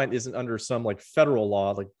if your client isn't under some like federal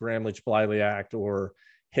law, like Gramm-Leach-Bliley Act or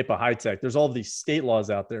HIPAA HITECH, there's all these state laws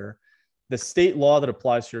out there. The state law that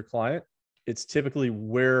applies to your client, it's typically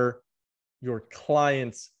where your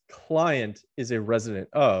client's client is a resident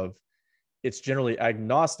of. It's generally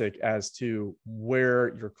agnostic as to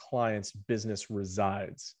where your client's business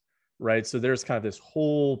resides, right? So there's kind of this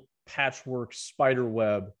whole patchwork spider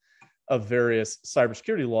web of various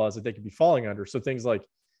cybersecurity laws that they could be falling under. So things like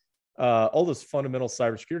all those fundamental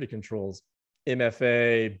cybersecurity controls,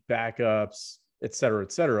 MFA, backups, et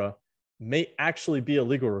cetera, may actually be a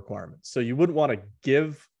legal requirement. So you wouldn't want to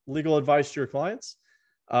give legal advice to your clients.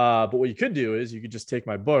 But what you could do is you could just take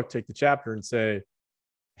my book, take the chapter and say,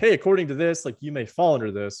 hey, according to this, like you may fall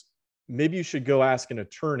under this. Maybe you should go ask an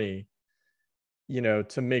attorney,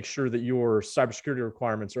 to make sure that your cybersecurity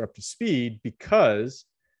requirements are up to speed, because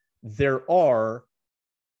there are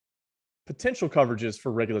potential coverages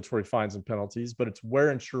for regulatory fines and penalties, but it's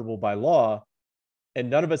where insurable by law. And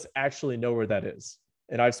none of us actually know where that is.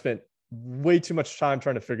 And I've spent way too much time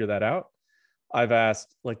trying to figure that out. I've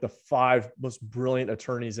asked like the 5 most brilliant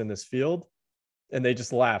attorneys in this field, and they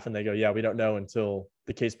just laugh and they go, yeah, we don't know until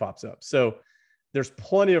the case pops up. So there's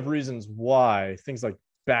plenty of reasons why things like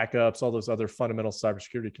backups, all those other fundamental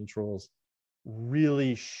cybersecurity controls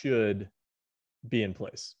really should be in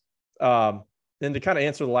place. And to kind of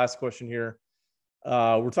answer the last question here,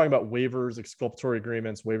 we're talking about waivers, exculpatory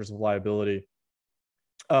agreements, waivers of liability.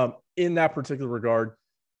 In that particular regard,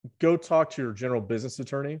 go talk to your general business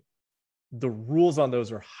attorney. The rules on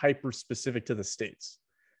those are hyper specific to the states,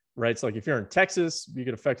 right? So like if you're in Texas, you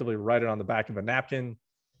could effectively write it on the back of a napkin.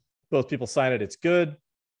 Both people sign it, it's good.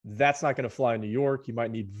 That's not going to fly in New York. You might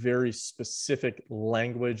need very specific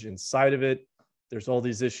language inside of it. There's all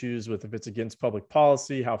these issues with if it's against public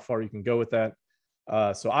policy, how far you can go with that.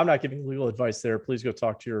 So I'm not giving legal advice there. Please go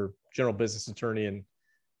talk to your general business attorney and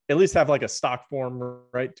at least have like a stock form,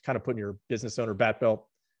 right? To kind of put in your business owner bat belt,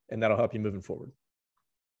 and that'll help you moving forward.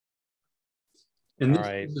 And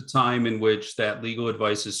this is the time in which that legal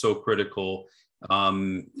advice is so critical.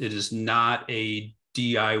 It is not a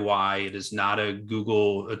DIY. It is not a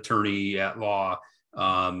Google attorney at law.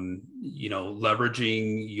 Leveraging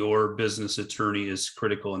your business attorney is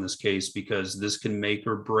critical in this case because this can make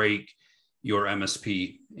or break your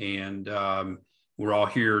MSP. And we're all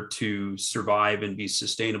here to survive and be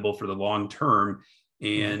sustainable for the long term.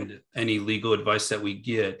 And any legal advice that we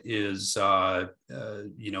get is, an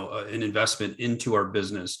investment into our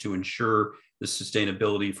business to ensure the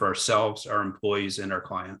sustainability for ourselves, our employees, and our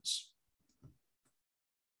clients.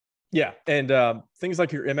 Yeah. And things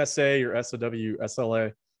like your MSA, your SOW,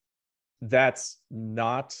 SLA, that's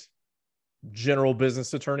not general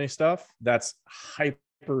business attorney stuff. That's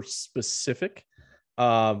hyper specific.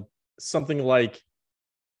 Something like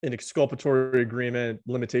an exculpatory agreement,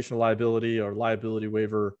 limitation of liability, or liability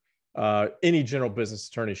waiver, any general business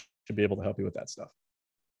attorney should be able to help you with that stuff.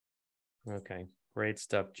 Okay. Great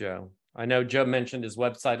stuff, Joe. I know Joe mentioned his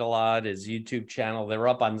website a lot, his YouTube channel. They're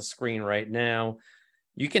up on the screen right now.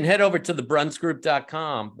 You can head over to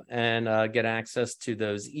thebrunsgroup.com and get access to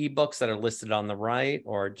those ebooks that are listed on the right,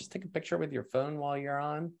 or just take a picture with your phone while you're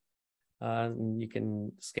on. You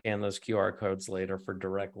can scan those QR codes later for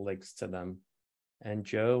direct links to them. And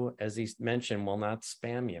Joe, as he mentioned, will not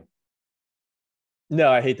spam you.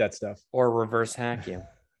 No, I hate that stuff. Or reverse hack you.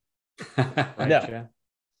 Right, no, Joe?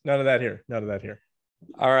 None of that here. None of that here.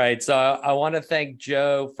 All right. So I want to thank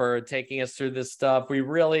Joe for taking us through this stuff. We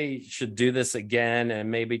really should do this again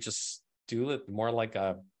and maybe just do it more like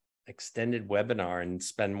a extended webinar and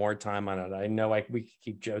spend more time on it. I know we could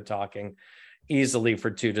keep Joe talking easily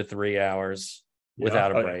for 2 to 3 hours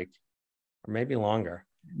without a break, or maybe longer.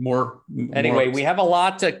 Anyway, we have a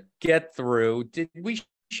lot to get through. Did we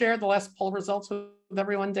share the last poll results with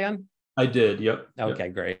everyone, Dan? I did. Yep. Okay,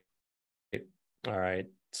 great. All right.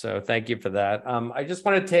 So thank you for that. I just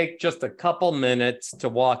want to take just a couple minutes to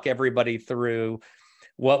walk everybody through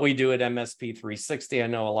what we do at MSP 360. I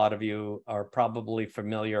know a lot of you are probably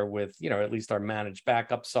familiar with, at least our managed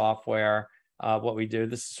backup software, what we do.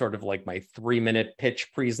 This is sort of like my 3-minute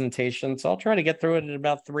pitch presentation. So I'll try to get through it in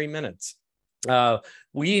about 3 minutes.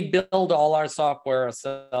 We build all our software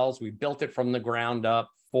ourselves. We built it from the ground up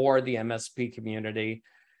for the MSP community.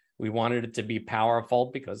 We wanted it to be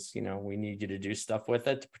powerful because, we need you to do stuff with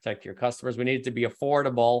it to protect your customers. We need it to be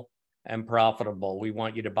affordable and profitable. We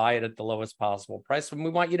want you to buy it at the lowest possible price, and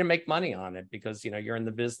we want you to make money on it because, you're in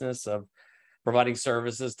the business of providing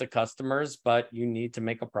services to customers, but you need to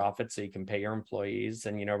make a profit so you can pay your employees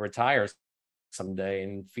and, retire someday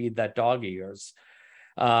and feed that dog of yours.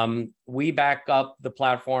 We back up the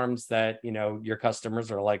platforms that, your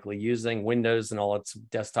customers are likely using, Windows and all its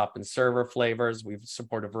desktop and server flavors. We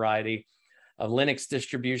support a variety of Linux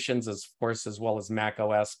distributions, of course, as well as Mac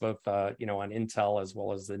OS, both, on Intel, as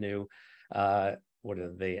well as the new, M1,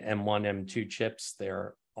 M2 chips,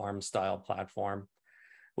 their ARM style platform.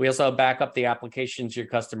 We also back up the applications your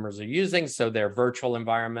customers are using. So they're virtual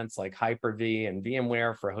environments like Hyper-V and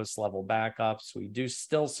VMware for host level backups. We do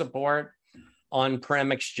still support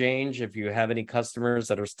on-prem Exchange if you have any customers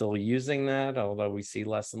that are still using that, although we see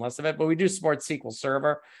less and less of it. But we do support SQL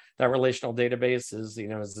Server. That relational database is,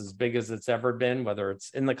 is as big as it's ever been, whether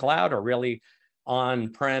it's in the cloud or really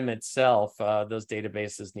on-prem itself. Those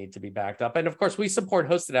databases need to be backed up. And of course, we support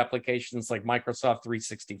hosted applications like Microsoft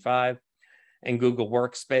 365 and Google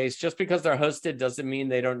Workspace. Just because they're hosted doesn't mean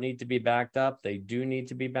they don't need to be backed up. They do need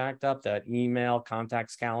to be backed up. That email,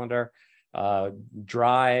 contacts, calendar,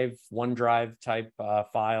 Drive, OneDrive type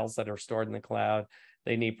files that are stored in the cloud,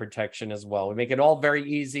 they need protection as well. We make it all very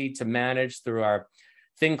easy to manage through our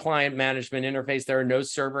thin client management interface. There are no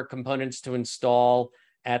server components to install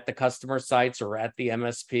at the customer sites or at the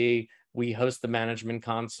MSP. We host the management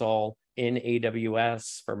console in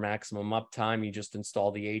AWS for maximum uptime. You just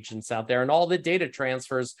install the agents out there, and all the data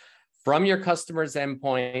transfers from your customers'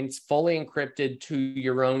 endpoints fully encrypted to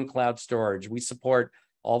your own cloud storage. We support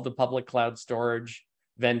all the public cloud storage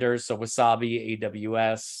vendors, so Wasabi,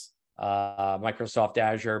 AWS, Microsoft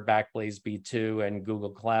Azure, Backblaze B2, and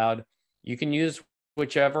Google Cloud. You can use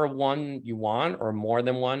whichever one you want or more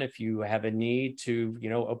than one if you have a need to,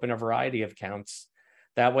 open a variety of accounts.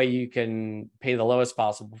 That way you can pay the lowest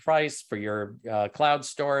possible price for your cloud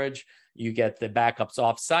storage. You get the backups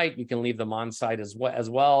off-site. You can leave them on-site as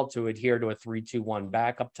well to adhere to a 3-2-1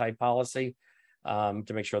 backup type policy. To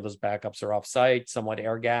make sure those backups are off-site, somewhat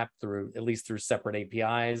air-gapped at least through separate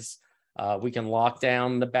APIs. We can lock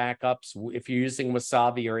down the backups if you're using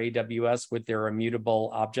Wasabi or AWS with their immutable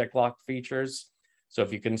object lock features. So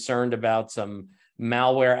if you're concerned about some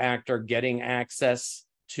malware actor getting access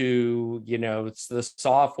to, it's the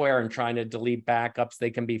software and trying to delete backups, they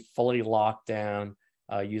can be fully locked down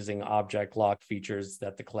using object lock features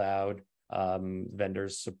that the cloud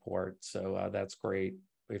vendors support. So that's great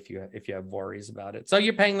if you have worries about it. So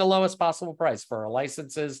you're paying the lowest possible price for our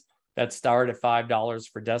licenses that start at $5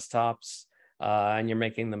 for desktops, and you're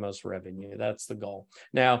making the most revenue. That's the goal.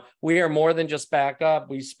 Now, we are more than just backup.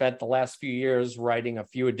 We spent the last few years writing a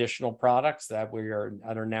few additional products that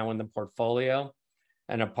are now in the portfolio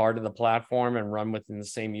and a part of the platform and run within the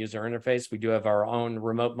same user interface. We do have our own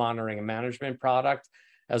remote monitoring and management product,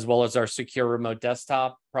 as well as our secure remote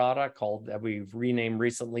desktop product that we've renamed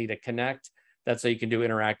recently to Connect. That's so you can do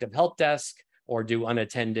interactive help desk or do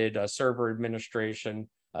unattended server administration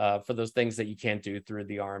for those things that you can't do through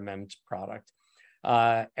the RMM product.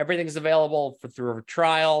 Everything is available through our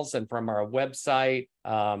trials and from our website.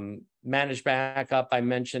 Managed backup, I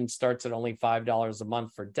mentioned, starts at only $5 a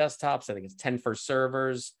month for desktops. I think it's $10 for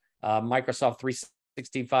servers. Microsoft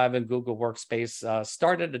 365 and Google Workspace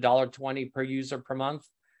start at $1.20 per user per month.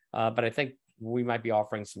 But I think we might be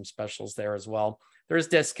offering some specials there as well. There is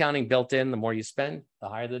discounting built in. The more you spend, the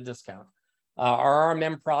higher the discount. Our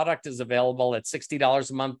RMM product is available at $60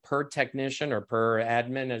 a month per technician or per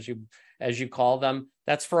admin, as you call them.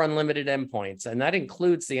 That's for unlimited endpoints, and that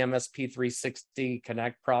includes the MSP 360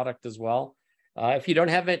 Connect product as well. If you don't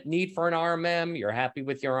have a need for an RMM, you're happy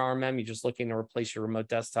with your RMM, you're just looking to replace your remote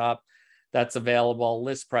desktop, that's available.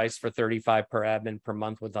 List price for $35 per admin per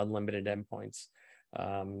month with unlimited endpoints.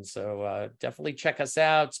 So definitely check us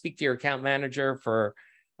out. Speak to your account manager for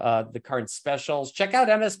the current specials. Check out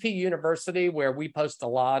MSP University, where we post a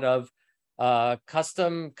lot of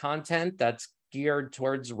custom content that's geared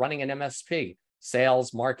towards running an MSP,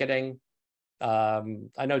 sales, marketing.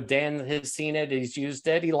 I know Dan has seen it, he's used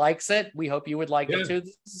it, he likes it. We hope you would like it too.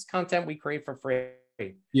 This is content we create for free.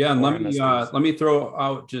 Yeah, and for let me throw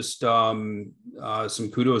out just some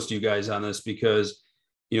kudos to you guys on this, because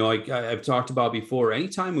like I've talked about before,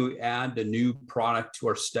 anytime we add a new product to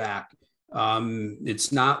our stack,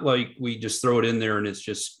 it's not like we just throw it in there and it's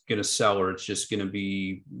just going to sell, or it's just going to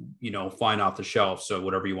be fine off the shelf. So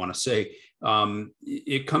whatever you want to say,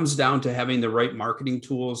 it comes down to having the right marketing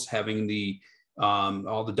tools, having the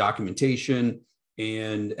all the documentation,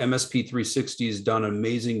 and MSP 360 has done an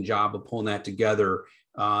amazing job of pulling that together.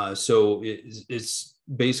 So it's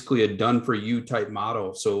basically a done for you type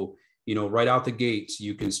model. So right out the gates,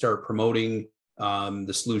 you can start promoting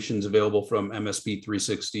the solutions available from MSP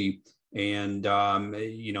 360, and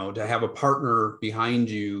to have a partner behind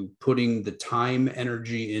you putting the time,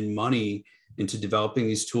 energy, and money into developing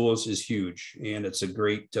these tools is huge, and it's a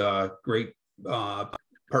great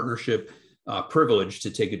partnership privilege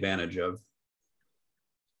to take advantage of.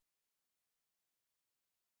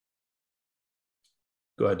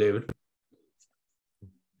 Go ahead, David.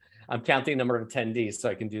 I'm counting the number of attendees so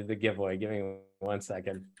I can do the giveaway. Give me 1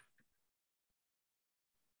 second.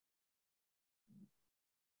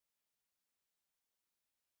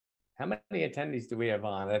 How many attendees do we have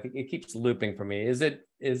on? I think it keeps looping for me. Is it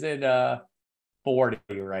 40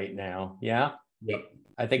 right now? Yeah. Yep.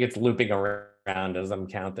 I think it's looping around as I'm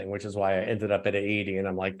counting, which is why I ended up at 80, and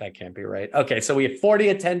I'm like, that can't be right. Okay, so we have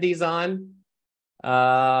 40 attendees on,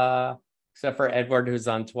 except for Edward, who's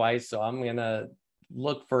on twice. So I'm gonna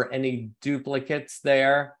look for any duplicates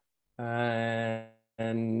there. And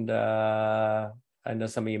I know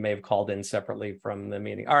some of you may have called in separately from the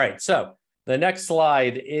meeting. All right, so the next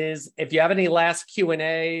slide is, if you have any last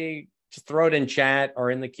Q&A, just throw it in chat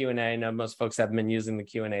or in the Q&A. I know most folks haven't been using the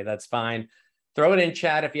Q&A, that's fine. Throw it in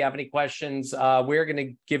chat if you have any questions. We're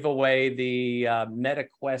gonna give away the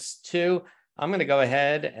MetaQuest 2. I'm going to go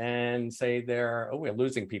ahead and say we're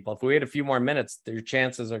losing people. If we wait a few more minutes, their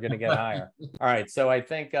chances are going to get higher. All right. So I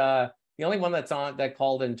think the only one that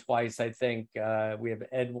called in twice, I think we have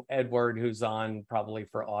Edward, who's on probably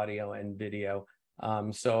for audio and video.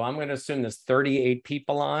 So I'm going to assume there's 38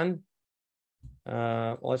 people on.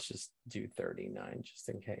 Let's just do 39 just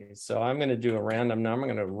in case. So I'm going to do a random number.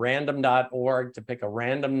 I'm going to random.org to pick a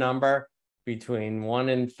random number between 1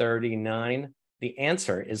 and 39. The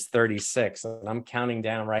answer is 36, and I'm counting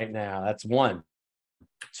down right now. That's 1,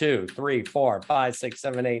 2, 3, 4, 5, 6,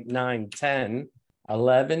 7, 8, 9, 10,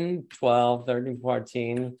 11, 12, 13,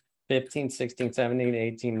 14, 15, 16, 17,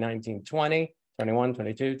 18, 19, 20, 21,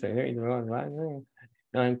 22, 23, 24,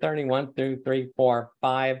 9, 30, 1, 2, 3, 4,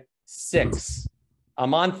 5, 6.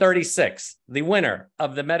 I'm on 36. The winner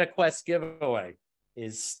of the MetaQuest giveaway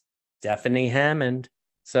is Stephanie Hammond.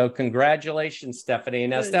 So congratulations, Stephanie.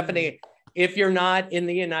 Now, Stephanie, if you're not in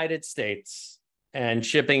the United States and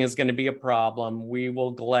shipping is going to be a problem, we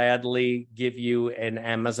will gladly give you an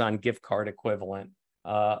Amazon gift card equivalent.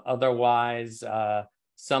 Otherwise,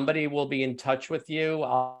 somebody will be in touch with you.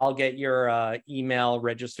 I'll get your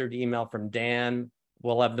registered email from Dan.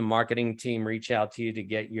 We'll have the marketing team reach out to you to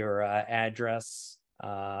get your address,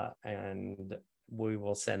 and we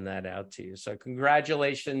will send that out to you. So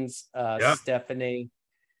congratulations, Stephanie,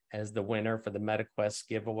 as the winner for the MetaQuest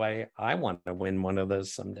giveaway. I want to win one of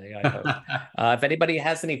those someday, I hope. If anybody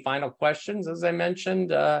has any final questions, as I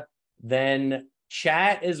mentioned, then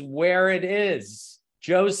chat is where it is.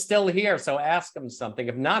 Joe's still here, so ask him something.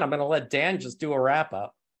 If not, I'm going to let Dan just do a wrap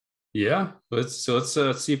up. Yeah, let's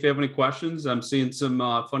see if you have any questions. I'm seeing some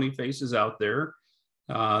funny faces out there.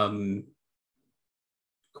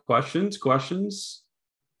 Questions?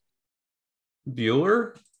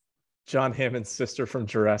 Bueller? John Hammond's sister from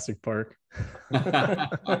Jurassic Park.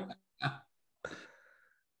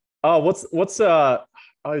 What's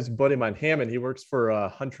his buddy of mine, Hammond? He works for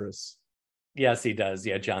Huntress. Yes, he does.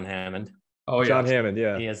 Yeah, John Hammond. Oh, yeah. John Hammond,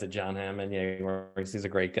 yeah. He is a John Hammond. Yeah, he works. He's a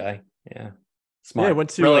great guy. Yeah. Smart. Yeah, went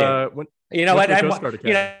to you know what?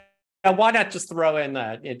 Why not just throw in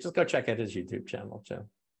that? Just go check out his YouTube channel, Joe.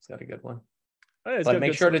 He's got a good one. But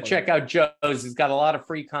make sure to check out Joe's. He's got a lot of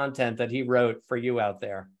free content that he wrote for you out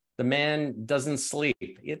there. The man doesn't sleep.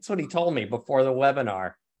 It's what he told me before the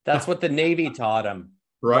webinar. That's what the Navy taught him.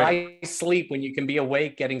 Right. Why sleep when you can be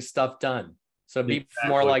awake getting stuff done? So be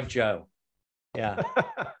more like Joe. Yeah.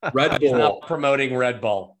 Red Bull. He's not promoting Red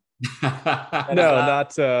Bull. No,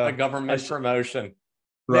 not a government promotion.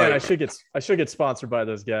 Right. Man, I should get sponsored by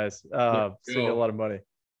those guys. So get a lot of money.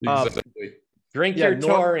 Exactly. Drink your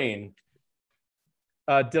taurine.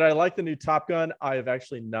 Did I like the new Top Gun? I have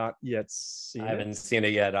actually not yet seen it. I haven't seen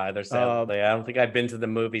it yet either, sadly. I don't think I've been to the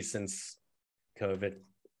movie since COVID.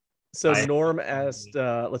 So Norm asked,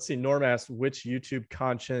 Norm asked, which YouTube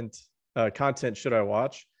content should I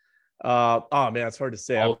watch? Oh man, it's hard to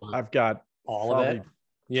say. I've got all of it.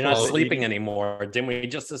 You're not sleeping anymore. Didn't we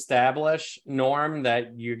just establish, Norm,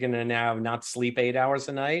 that you're going to now not sleep 8 hours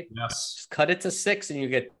a night? Yes. Just cut it to 6 and you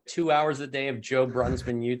get 2 hours a day of Joe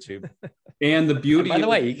Brunsman YouTube. And the beauty. And by the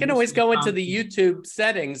way, you can always go into the YouTube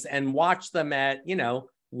settings and watch them at,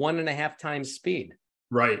 1.5 times speed.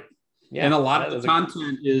 Right. Yeah, and a lot of the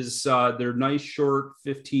content is they're nice, short,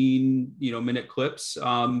 15 minute clips.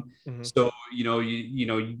 So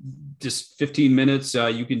you just 15 minutes.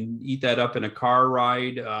 You can eat that up in a car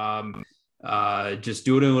ride. Just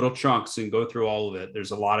do it in little chunks and go through all of it.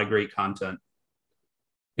 There's a lot of great content.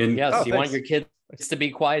 And yes, you want your kids to be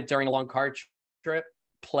quiet during a long car trip?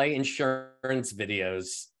 Play insurance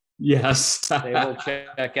videos. Yes, they will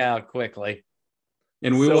check out quickly.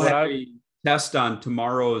 And we will have a test on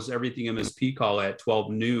tomorrow's Everything MSP call at 12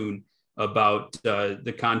 noon about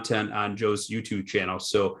the content on Joe's YouTube channel.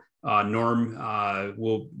 So Norm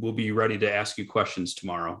will be ready to ask you questions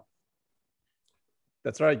tomorrow.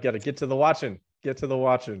 That's right. Got to get to the watching.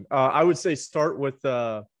 I would say start with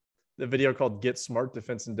the video called Get Smart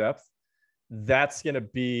Defense in Depth. That's going to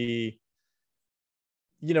be,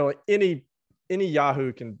 any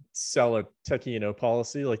Yahoo can sell a Tech E&O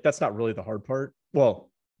policy. Like, that's not really the hard part. Well,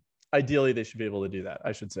 ideally, they should be able to do that,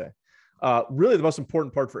 I should say. Really, the most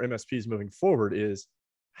important part for MSPs moving forward is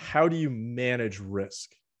how do you manage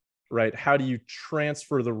risk, right? How do you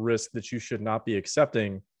transfer the risk that you should not be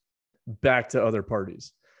accepting back to other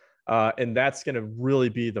parties? And that's going to really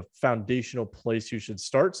be the foundational place you should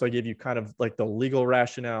start. So I gave you kind of like the legal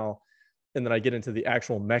rationale, and then I get into the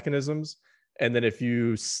actual mechanisms. And then if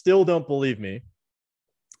you still don't believe me,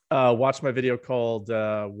 watch my video called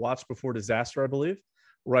Watch Before Disaster, I believe,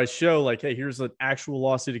 where I show like, hey, here's an actual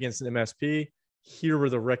lawsuit against an MSP. Here were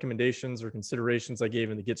the recommendations or considerations I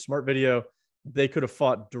gave in the Get Smart video. They could have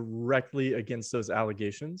fought directly against those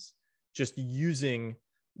allegations, just using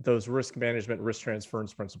those risk management, risk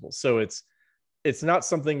transference principles. So it's not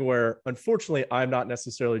something where, unfortunately, I'm not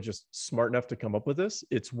necessarily just smart enough to come up with this.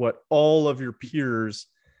 It's what all of your peers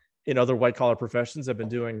in other white collar professions have been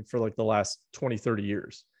doing for like the last 20, 30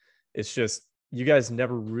 years. It's just, you guys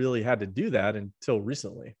never really had to do that until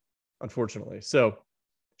recently, unfortunately. So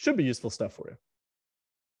should be useful stuff for you.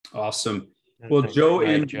 Awesome. Well, Joe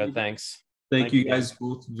and Joe, thanks. Thank you guys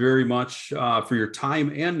both very much for your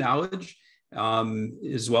time and knowledge,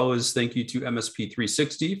 as well as thank you to MSP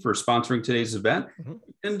 360 for sponsoring today's event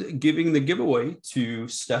and giving the giveaway to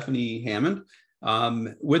Stephanie Hammond.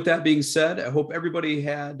 With that being said, I hope everybody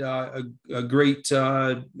had a great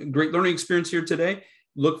learning experience here today.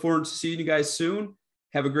 Look forward to seeing you guys soon.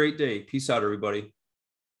 Have a great day. Peace out, everybody.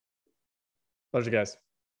 Pleasure, guys.